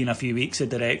 guarantee in a few weeks a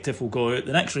directive will go out.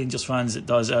 The next Rangers fans that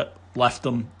does it, lift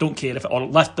them, don't care if, or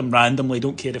lift them randomly,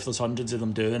 don't care if there's hundreds of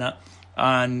them doing it.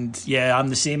 And yeah, I'm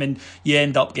the same, and you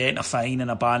end up getting a fine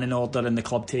and a banning order and the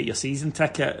club take your season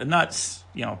ticket, and that's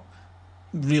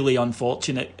really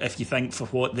unfortunate if you think for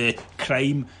what the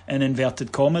crime in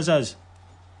inverted commas is.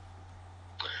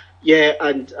 Yeah,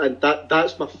 and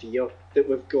that's my fear, that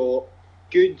we've got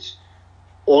good,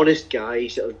 honest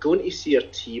guys that are going to see our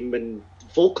team and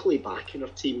vocally backing our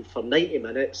team for 90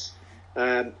 minutes,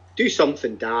 do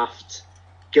something daft,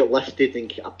 get lifted and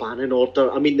get a banning order.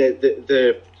 I mean,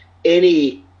 the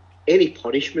any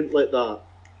punishment like that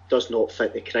does not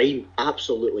fit the crime.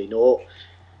 Absolutely not.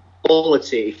 all I'd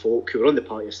say to folk who are on the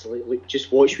party is like,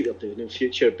 just watch what you're doing in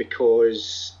future,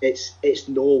 because it's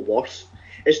no worth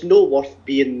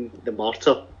being the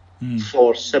martyr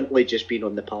for simply just being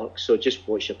on the park. So just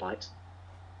watch your backs.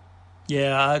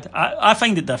 Yeah, I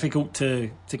find it difficult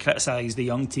to criticise the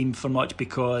young team for much,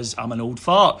 because I'm an old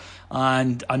fart,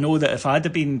 and I know that if I'd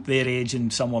have been their age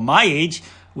and someone my age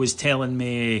was telling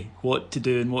me what to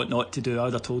do and what not to do, I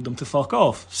would have told them to fuck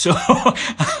off. So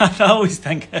I always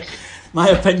think my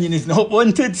opinion is not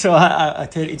wanted, so I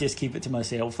tend to just keep it to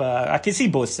myself. I can see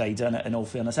both sides in it, in all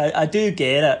fairness. I do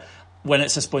get it when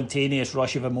it's a spontaneous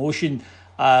rush of emotion.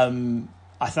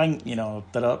 I think,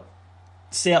 there are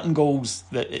certain goals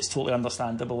that it's totally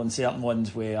understandable, and certain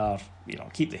ones where,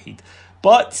 keep the heat.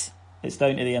 But it's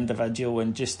down to the individual,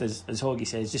 and just as Hoggy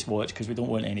says, just watch, because we don't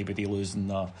want anybody losing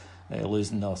their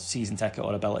season ticket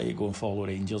or ability to go and follow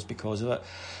Rangers because of it.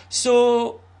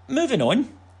 So, moving on,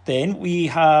 then, we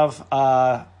have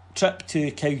a trip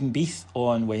to Cowdenbeath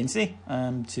on Wednesday,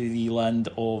 to the land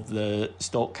of the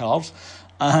stock cars.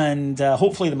 And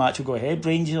hopefully the match will go ahead.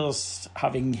 Rangers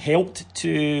having helped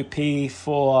to pay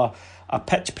for a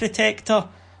pitch protector,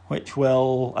 which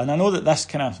will, and I know that this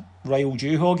kind of riled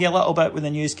you, Hoggy, a little bit when the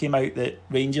news came out that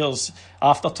Rangers,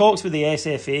 after talks with the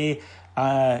SFA,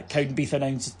 Cowdenbeath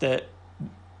announced that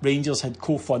Rangers had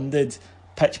co-funded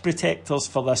pitch protectors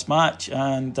for this match,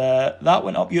 and that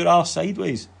went up your arse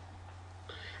sideways.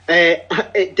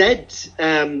 It did,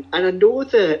 and I know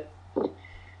that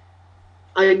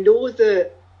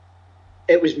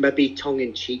it was maybe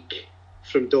tongue-in-cheek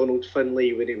from Donald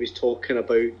Finlay when he was talking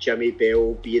about Jimmy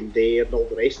Bell being there and all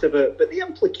the rest of it, but the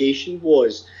implication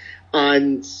was,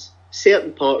 and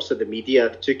certain parts of the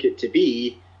media took it to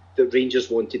be, that Rangers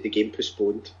wanted the game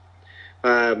postponed.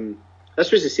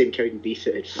 This was the same Cowdenbeath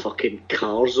that had fucking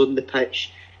cars on the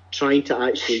pitch trying to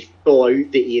actually thaw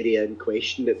out the area in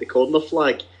question at the corner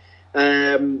flag.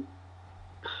 Cowdenbeath,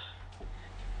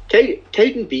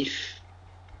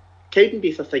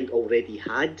 I think, already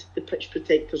had the pitch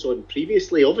protectors on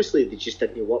previously. Obviously, they just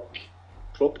didn't work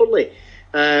properly.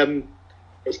 It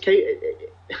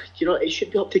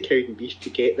should be up to Cowdenbeath to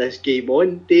get this game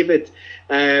on, David.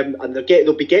 And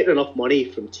they'll be getting enough money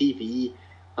from TV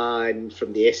and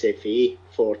from the SFA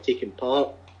for taking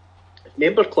part. If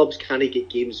member clubs can't get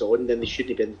games on, then they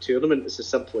shouldn't be in the tournament. It's as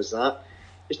simple as that.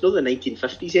 It's not the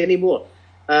 1950s anymore.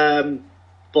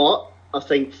 But I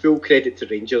think full credit to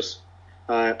Rangers.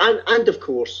 And of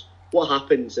course, what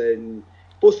happens in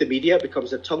both the media, it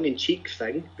becomes a tongue-in-cheek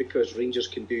thing because Rangers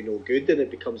can do no good, and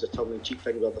it becomes a tongue-in-cheek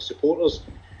thing with the supporters.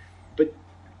 But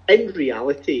in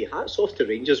reality, hats off to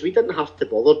Rangers. We didn't have to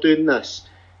bother doing this,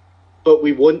 but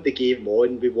we want the game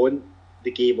on. We want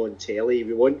the game on telly.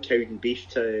 We want Cowdenbeath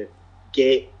to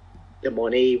get the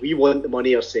money. We want the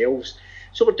money ourselves.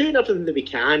 So we're doing everything that we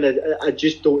can. I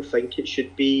just don't think it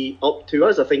should be up to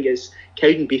us. I think it's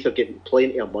Cowdenbeath are getting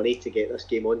plenty of money to get this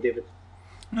game on, David.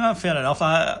 No, fair enough.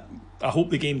 I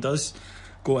hope the game does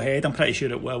go ahead. I'm pretty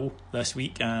sure it will this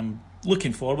week.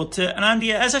 Looking forward to it. And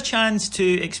Andy, it is a chance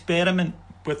to experiment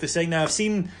with the thing. Now, I've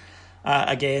seen,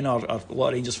 again, or a lot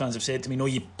of Rangers fans have said to me, no,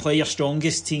 you play your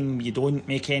strongest team, you don't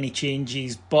make any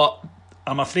changes, but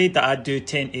I'm afraid that I do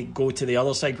tend to go to the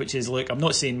other side, which is, look, I'm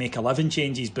not saying make 11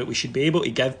 changes, but we should be able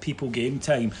to give people game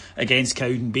time against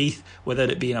Cowdenbeath without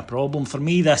it being a problem. For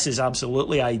me, this is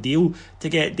absolutely ideal to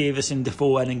get Davis and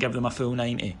Defoe in and give them a full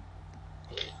 90.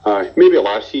 Maybe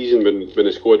last season when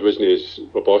the squad wasn't as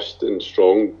robust and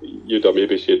strong, you'd have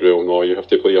maybe said, well, no, you have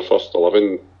to play your first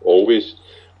 11 always.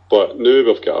 But now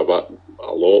we've got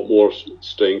a lot more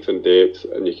strength and depth,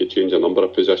 and you could change a number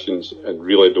of positions and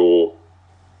really don't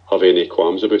have any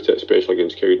qualms about it, especially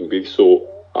against Cowdenbeath. So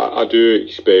I do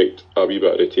expect a wee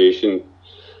bit of rotation.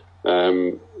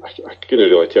 I couldn't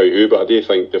really tell you who, but I do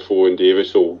think Defoe and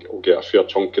Davis will get a fair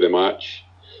chunk of the match.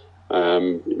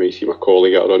 You might see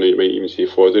McCauley get a run, you might even see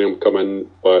Foderingham come in,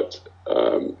 but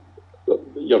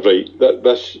you're right.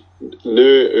 This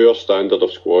now our standard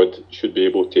of squad should be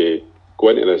able to go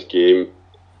into this game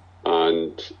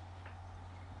and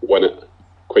win it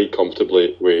quite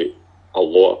comfortably with a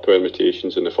lot of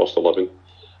permutations in the first 11.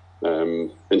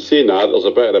 And saying that, there's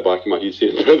a bit at the back of my head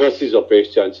saying this is our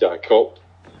best chance at a cup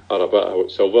or a bit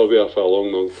of silverware for a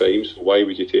long, long time, so why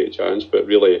would you take a chance? But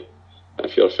really,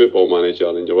 if you're a football manager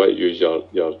and you want to use your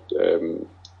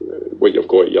what you've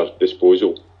got at your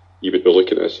disposal, you would be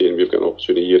looking at it saying we've got an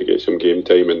opportunity here to get some game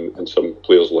time and some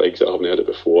players' legs that haven't had it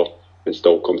before and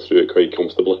still come through it quite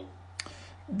comfortably.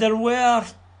 There were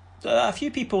a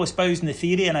few people espousing the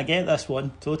theory, and I get this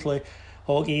one totally,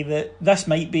 Hoggy, that this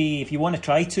might be, if you want to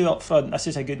try two up front, this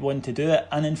is a good one to do it.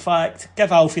 And in fact,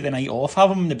 give Alfie the night off, have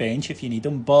him on the bench if you need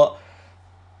him, but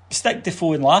stick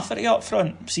Defoe and Lafferty up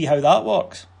front, see how that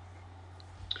works?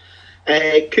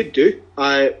 Could do.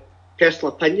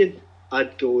 Personal opinion,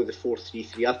 I'd go with the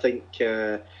 4-3-3. I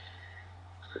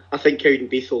think Cowden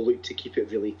Beath will look to keep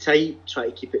it really tight, try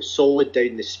to keep it solid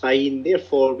down the spine.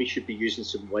 Therefore, we should be using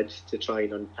some width to try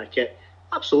and unpick it.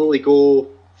 Absolutely go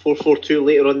 4-4-2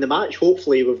 later on in the match.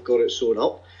 Hopefully, we've got it sewn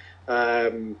up.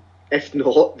 If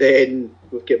not, then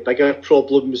we've got bigger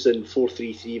problems than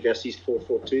 4-3-3 versus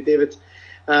 4-4-2, David.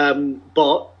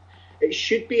 But it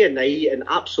should be a night, and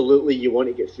absolutely you want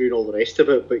to get through and all the rest of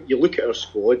it. But you look at our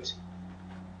squad,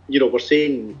 we're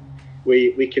saying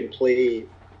we can play,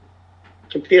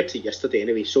 compared to yesterday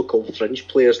anyway, so-called fringe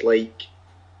players like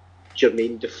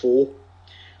Jermaine Defoe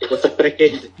with the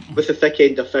thick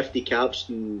end of 50 caps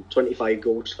and 25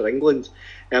 goals for England.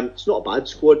 It's not a bad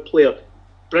squad player.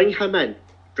 Bring him in,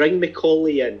 bring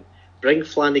Macaulay in, bring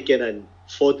Flanagan in,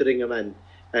 Fotheringham in.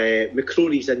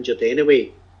 McCrory's injured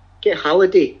anyway. Get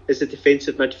Halliday as a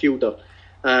defensive midfielder.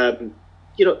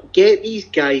 Get these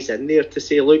guys in there to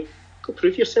say, look, go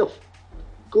prove yourself.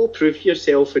 Go prove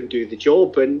yourself and do the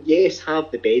job. And yes,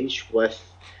 have the bench with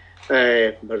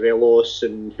Morelos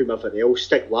and whomever else.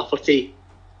 Stick Lafferty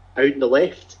out on the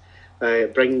left.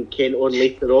 Bring Kent on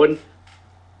later on.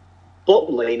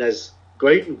 Bottom line is, go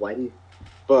out and win.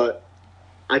 But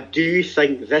I do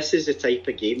think this is the type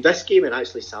of game. This game, and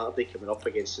actually Saturday coming up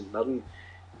against St Mirren,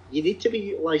 you need to be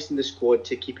utilising the squad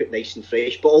to keep it nice and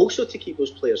fresh, but also to keep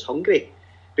those players hungry.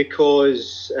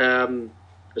 Because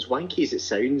as wanky as it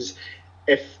sounds,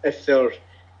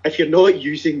 if you're not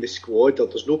using the squad or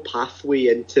there's no pathway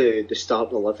into the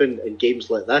starting 11 in games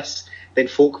like this, then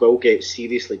folk will get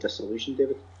seriously disillusioned,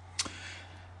 David.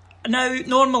 Now,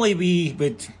 normally we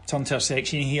would turn to our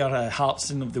section here,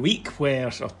 Heartsman of the Week, or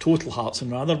Total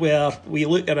Heartsman rather, where we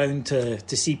look around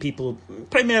to see people,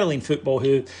 primarily in football,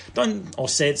 who done or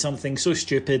said something so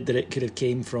stupid that it could have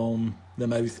came from the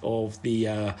mouth of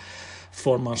the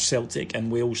former Celtic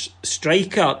and Wales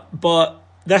striker. But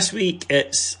this week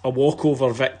it's a walkover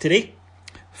victory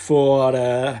for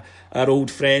our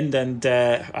old friend, and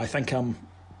I think I'm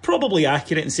probably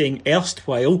accurate in saying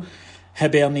erstwhile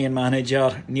Hibernian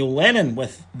manager Neil Lennon,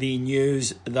 with the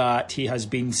news that he has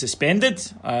been suspended,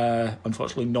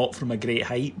 unfortunately not from a great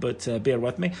height, but bear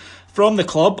with me, from the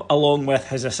club, along with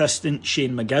his assistant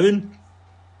Shane McGowan.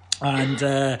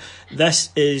 And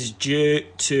this is due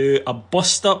to a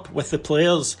bust-up with the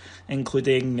players,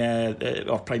 including,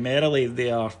 or primarily, they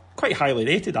are quite highly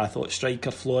rated, I thought,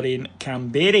 striker Florian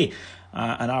Kamberi.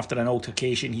 And after an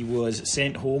altercation, he was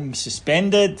sent home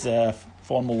suspended.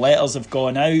 Formal letters have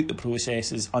gone out. The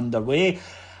process is underway.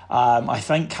 I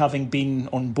think, having been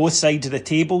on both sides of the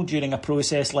table during a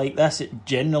process like this, it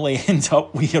generally ends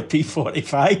up with your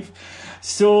P45.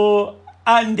 So,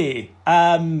 Andy,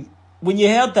 when you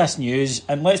heard this news,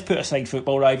 and let's put aside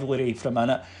football rivalry for a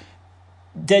minute,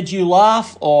 did you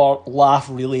laugh or laugh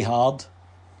really hard?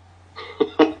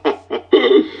 Do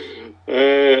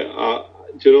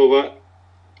you know what?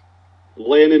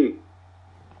 Lennon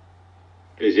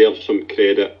deserves some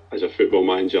credit as a football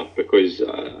manager, because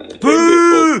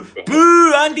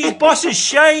boo! Andy's boss is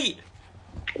shite.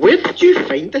 Where did you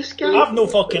find this guy? I've no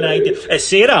fucking idea. It's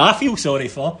Sarah I feel sorry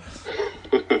for.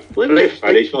 Right,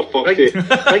 finish for fuck's sake.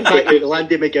 Bring back to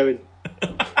Landy McGowan.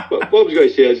 What I was going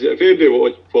to say is, if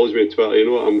anybody follows me on Twitter, you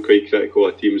know I'm quite critical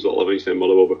of teams like Livingston and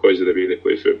Motherwell because of the way they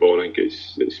play football. I think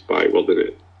it's backward and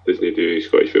it doesn't do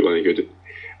Scottish football any good.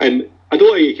 And I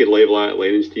don't think you could level at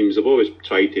Lennon's teams. They've always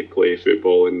tried to play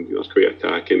football and it's quite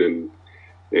attacking, and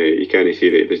you can't say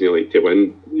that he doesn't like to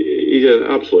win. He's an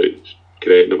absolute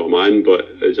cretin of a man, but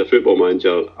as a football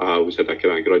manager, I always had a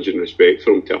kind of grudging respect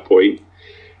for him to a point.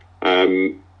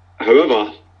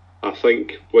 However, I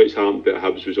think what's happened at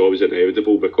Hibs was always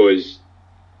inevitable, because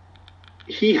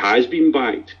he has been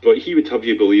backed, but he would have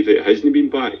you believe that it hasn't been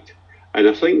backed. And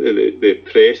I think that the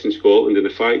press in Scotland, and the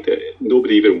fact that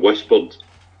nobody even whispered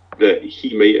that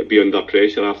he might be under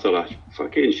pressure after a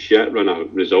fucking shit run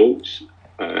of results,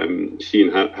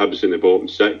 seeing Hibs in the bottom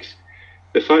six,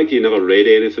 the fact you never read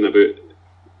anything about,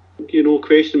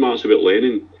 question marks about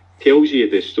Lennon, tells you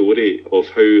the story of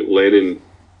how Lennon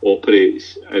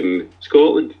operates in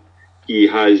Scotland. He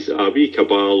has a wee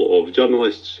cabal of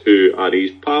journalists who are his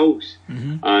pals,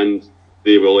 and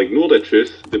they will ignore the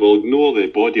truth. They will ignore the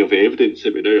body of evidence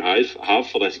that we now have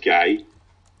for this guy.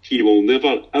 He will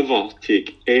never ever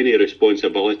take any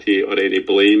responsibility or any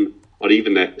blame, or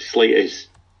even the slightest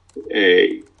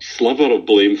sliver of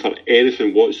blame for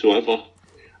anything whatsoever.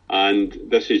 And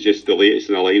this is just the latest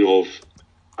in a line of,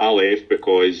 I left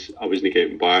because I wasn't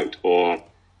getting backed, or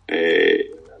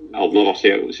I'll never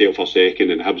settle for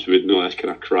second, and Hibs would know, this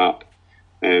kind of crap.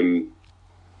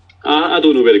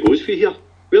 don't know where he goes for here.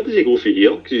 Where does he go for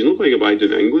here? Because he's not going to go back down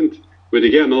to England. Would he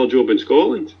get another job in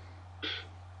Scotland?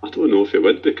 I don't know if he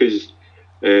would, because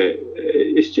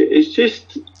it's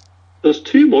just there's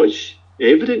too much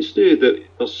evidence now that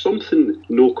there's something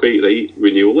not quite right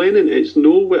with Neil Lennon. It's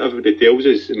no what everybody tells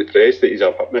us in the press, that he's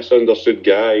a misunderstood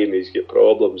guy and he's got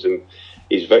problems and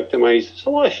he's victimised. It's a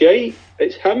lot of shite.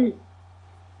 It's him.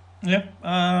 Yeah,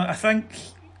 I think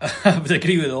I would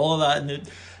agree with all of that. And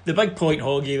the big point,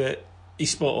 Hoggy, that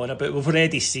he's spot on about, we've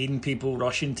already seen people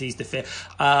rushing to his defence.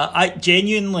 I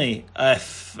genuinely,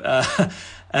 if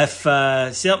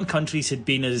certain countries had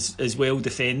been as well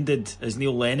defended as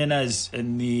Neil Lennon is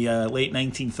in the late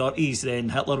 1930s, then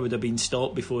Hitler would have been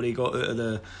stopped before he got out of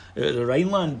the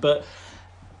Rhineland. But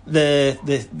they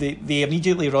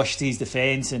immediately rushed to his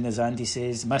defence, and as Andy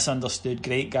says, misunderstood,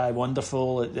 great guy,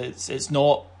 wonderful. It's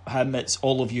not him, it's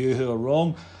all of you who are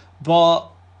wrong. But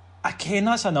again,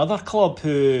 that's another club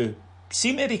who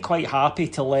seem to be quite happy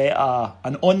to let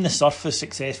an on the surface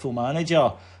successful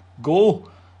manager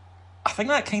go. I think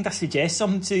that kind of suggests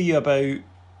something to you about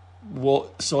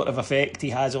what sort of effect he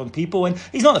has on people. And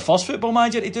he's not the first football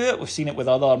manager to do it. We've seen it with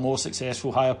other more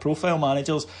successful, higher profile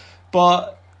managers.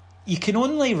 But you can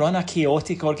only run a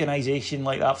chaotic organisation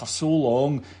like that for so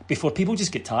long before people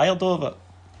just get tired of it.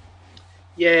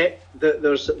 Yeah,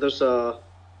 there's a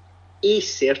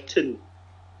certain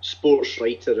sports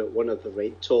writer at one of the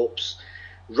Red Tops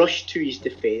rushed to his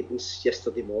defence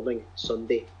yesterday morning,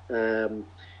 Sunday, and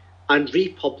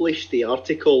republished the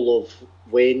article of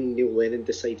when Neil Lennon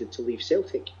decided to leave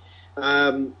Celtic.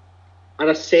 And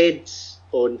I said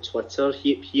on Twitter,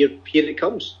 here it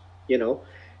comes.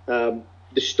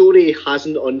 The story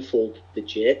hasn't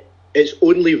unfolded yet. It's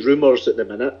only rumours at the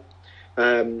minute.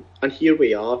 And here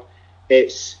we are.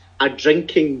 It's a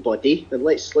drinking buddy, and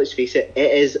let's face it,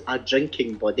 it is a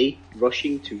drinking buddy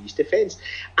rushing to his defence.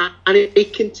 And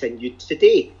it continued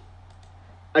today,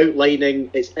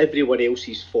 outlining it's everyone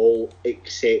else's fault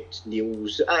except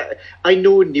Neil's. I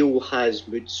know Neil has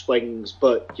mood swings,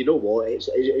 but you know what?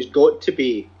 It's got to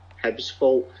be Hibs'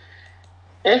 fault.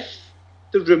 If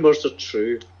the rumours are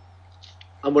true,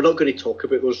 and we're not going to talk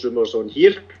about those rumours on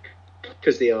here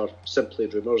because they are simply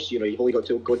rumours. You've only got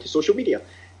to go onto social media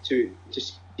to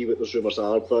see what those rumours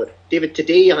are. But David,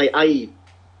 today I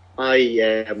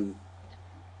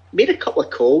made a couple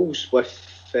of calls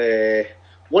with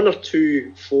one or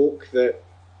two folk that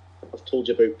I've told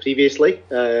you about previously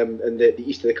in the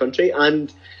east of the country,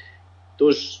 and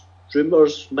those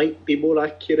rumours might be more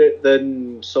accurate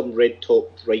than some Red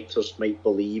Top writers might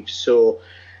believe. So,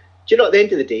 at the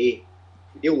end of the day,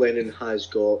 Neil Lennon has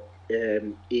got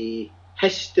a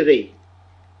history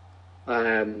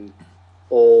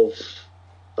of,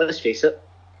 let's face it,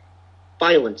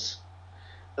 violence,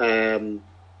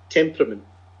 temperament,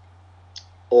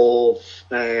 of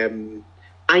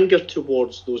anger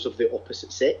towards those of the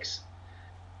opposite sex,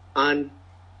 and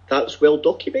that's well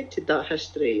documented, that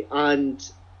history. And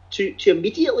to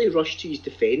immediately rush to his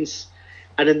defence,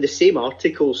 and in the same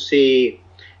article say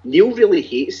Neil really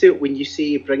hates it when you say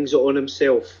he brings it on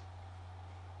himself.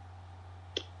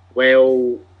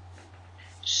 Well,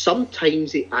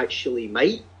 sometimes he actually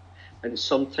might, and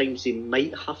sometimes he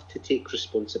might have to take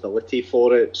responsibility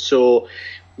for it. So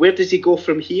where does he go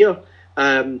from here?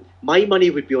 My money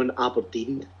would be on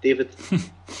Aberdeen, David.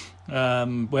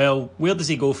 Well, where does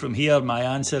he go from here? My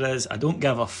answer is I don't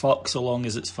give a fuck so long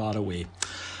as it's far away.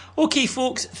 Okay,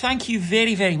 folks, thank you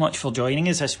very, very much for joining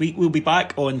us this week. We'll be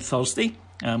back on Thursday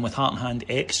with Heart and Hand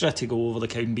Extra to go over the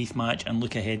Cowdenbeath match and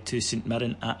look ahead to St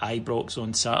Mirren at Ibrox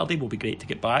on Saturday. Will be great to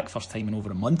get back, first time in over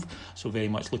a month, so very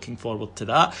much looking forward to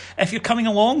that. If you're coming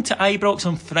along to Ibrox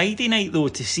on Friday night though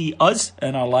to see us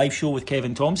in our live show with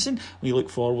Kevin Thompson, we look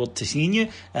forward to seeing you.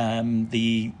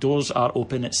 The doors are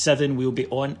open at 7, we'll be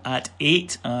on at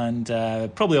 8 and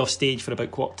probably off stage for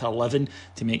about 11:15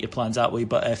 to make your plans that way.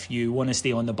 But if you want to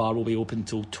stay on, the bar will be open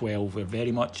till 12. We're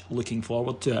very much looking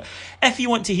forward to it. If you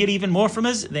want to hear even more from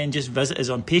us, then just visit us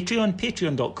on Patreon,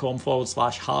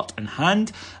 patreon.com/Heart and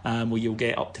Hand, where you'll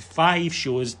get up to 5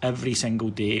 shows every single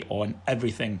day on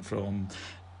everything from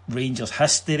Rangers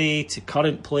history to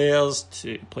current players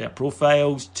to player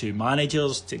profiles to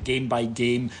managers to game by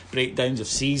game breakdowns of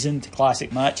season to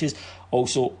classic matches.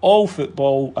 Also all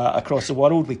football across the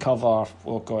world. We cover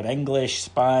English,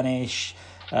 Spanish,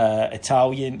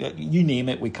 Italian, you name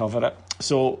it, we cover it.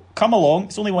 So come along,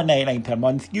 it's only $1.99 per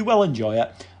month, you will enjoy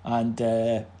it, and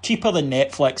cheaper than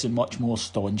Netflix and much more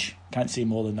staunch, can't say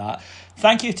more than that.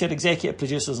 Thank you to our executive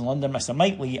producers in London, Mr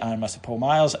Mike Lee and Mr Paul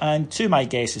Myers, and to my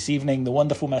guest this evening, the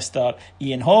wonderful Mr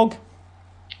Ian Hogg.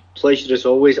 Pleasure as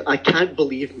always. I can't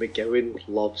believe McGowan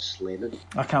loves Lennon.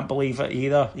 I can't believe it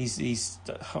either. He's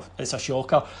it's a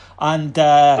shocker. And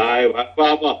aye,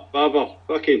 Barbara,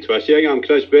 fucking twist. You think I'm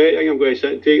Chris Bett? You think I'm going to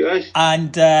sit and take this?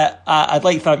 And I'd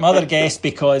like to thank my other guest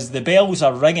because the bells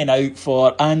are ringing out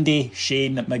for Andy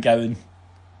Shane McGowan.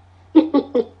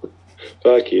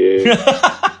 Fuck you.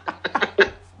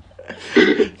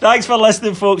 Thanks for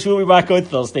listening, folks. We'll be back on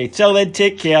Thursday. Till then,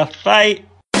 take care. Bye.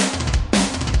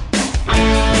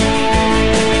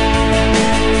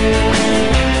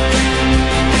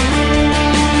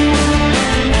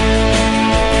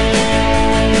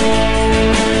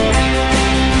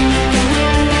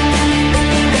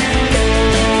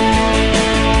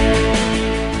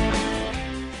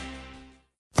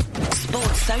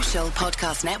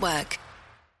 Podcast Network.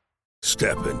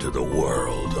 Step into the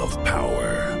world of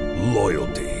power,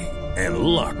 loyalty, and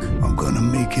luck. I'm gonna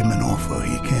make him an offer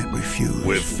he can't refuse.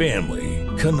 With family,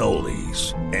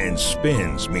 cannolis, and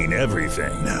spins mean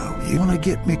everything. Now, you wanna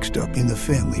get mixed up in the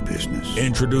family business.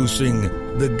 Introducing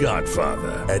The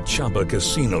Godfather at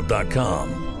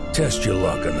ChumbaCasino.com. Test your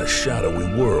luck in the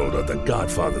shadowy world of The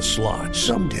Godfather slot.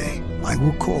 Someday, I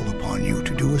will call upon you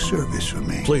to do a service for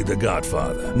me. Play The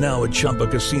Godfather, now at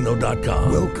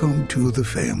ChumbaCasino.com. Welcome to the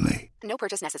family. No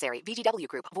purchase necessary. VGW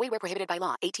Group. Void where prohibited by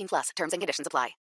law. 18+. Terms and conditions apply.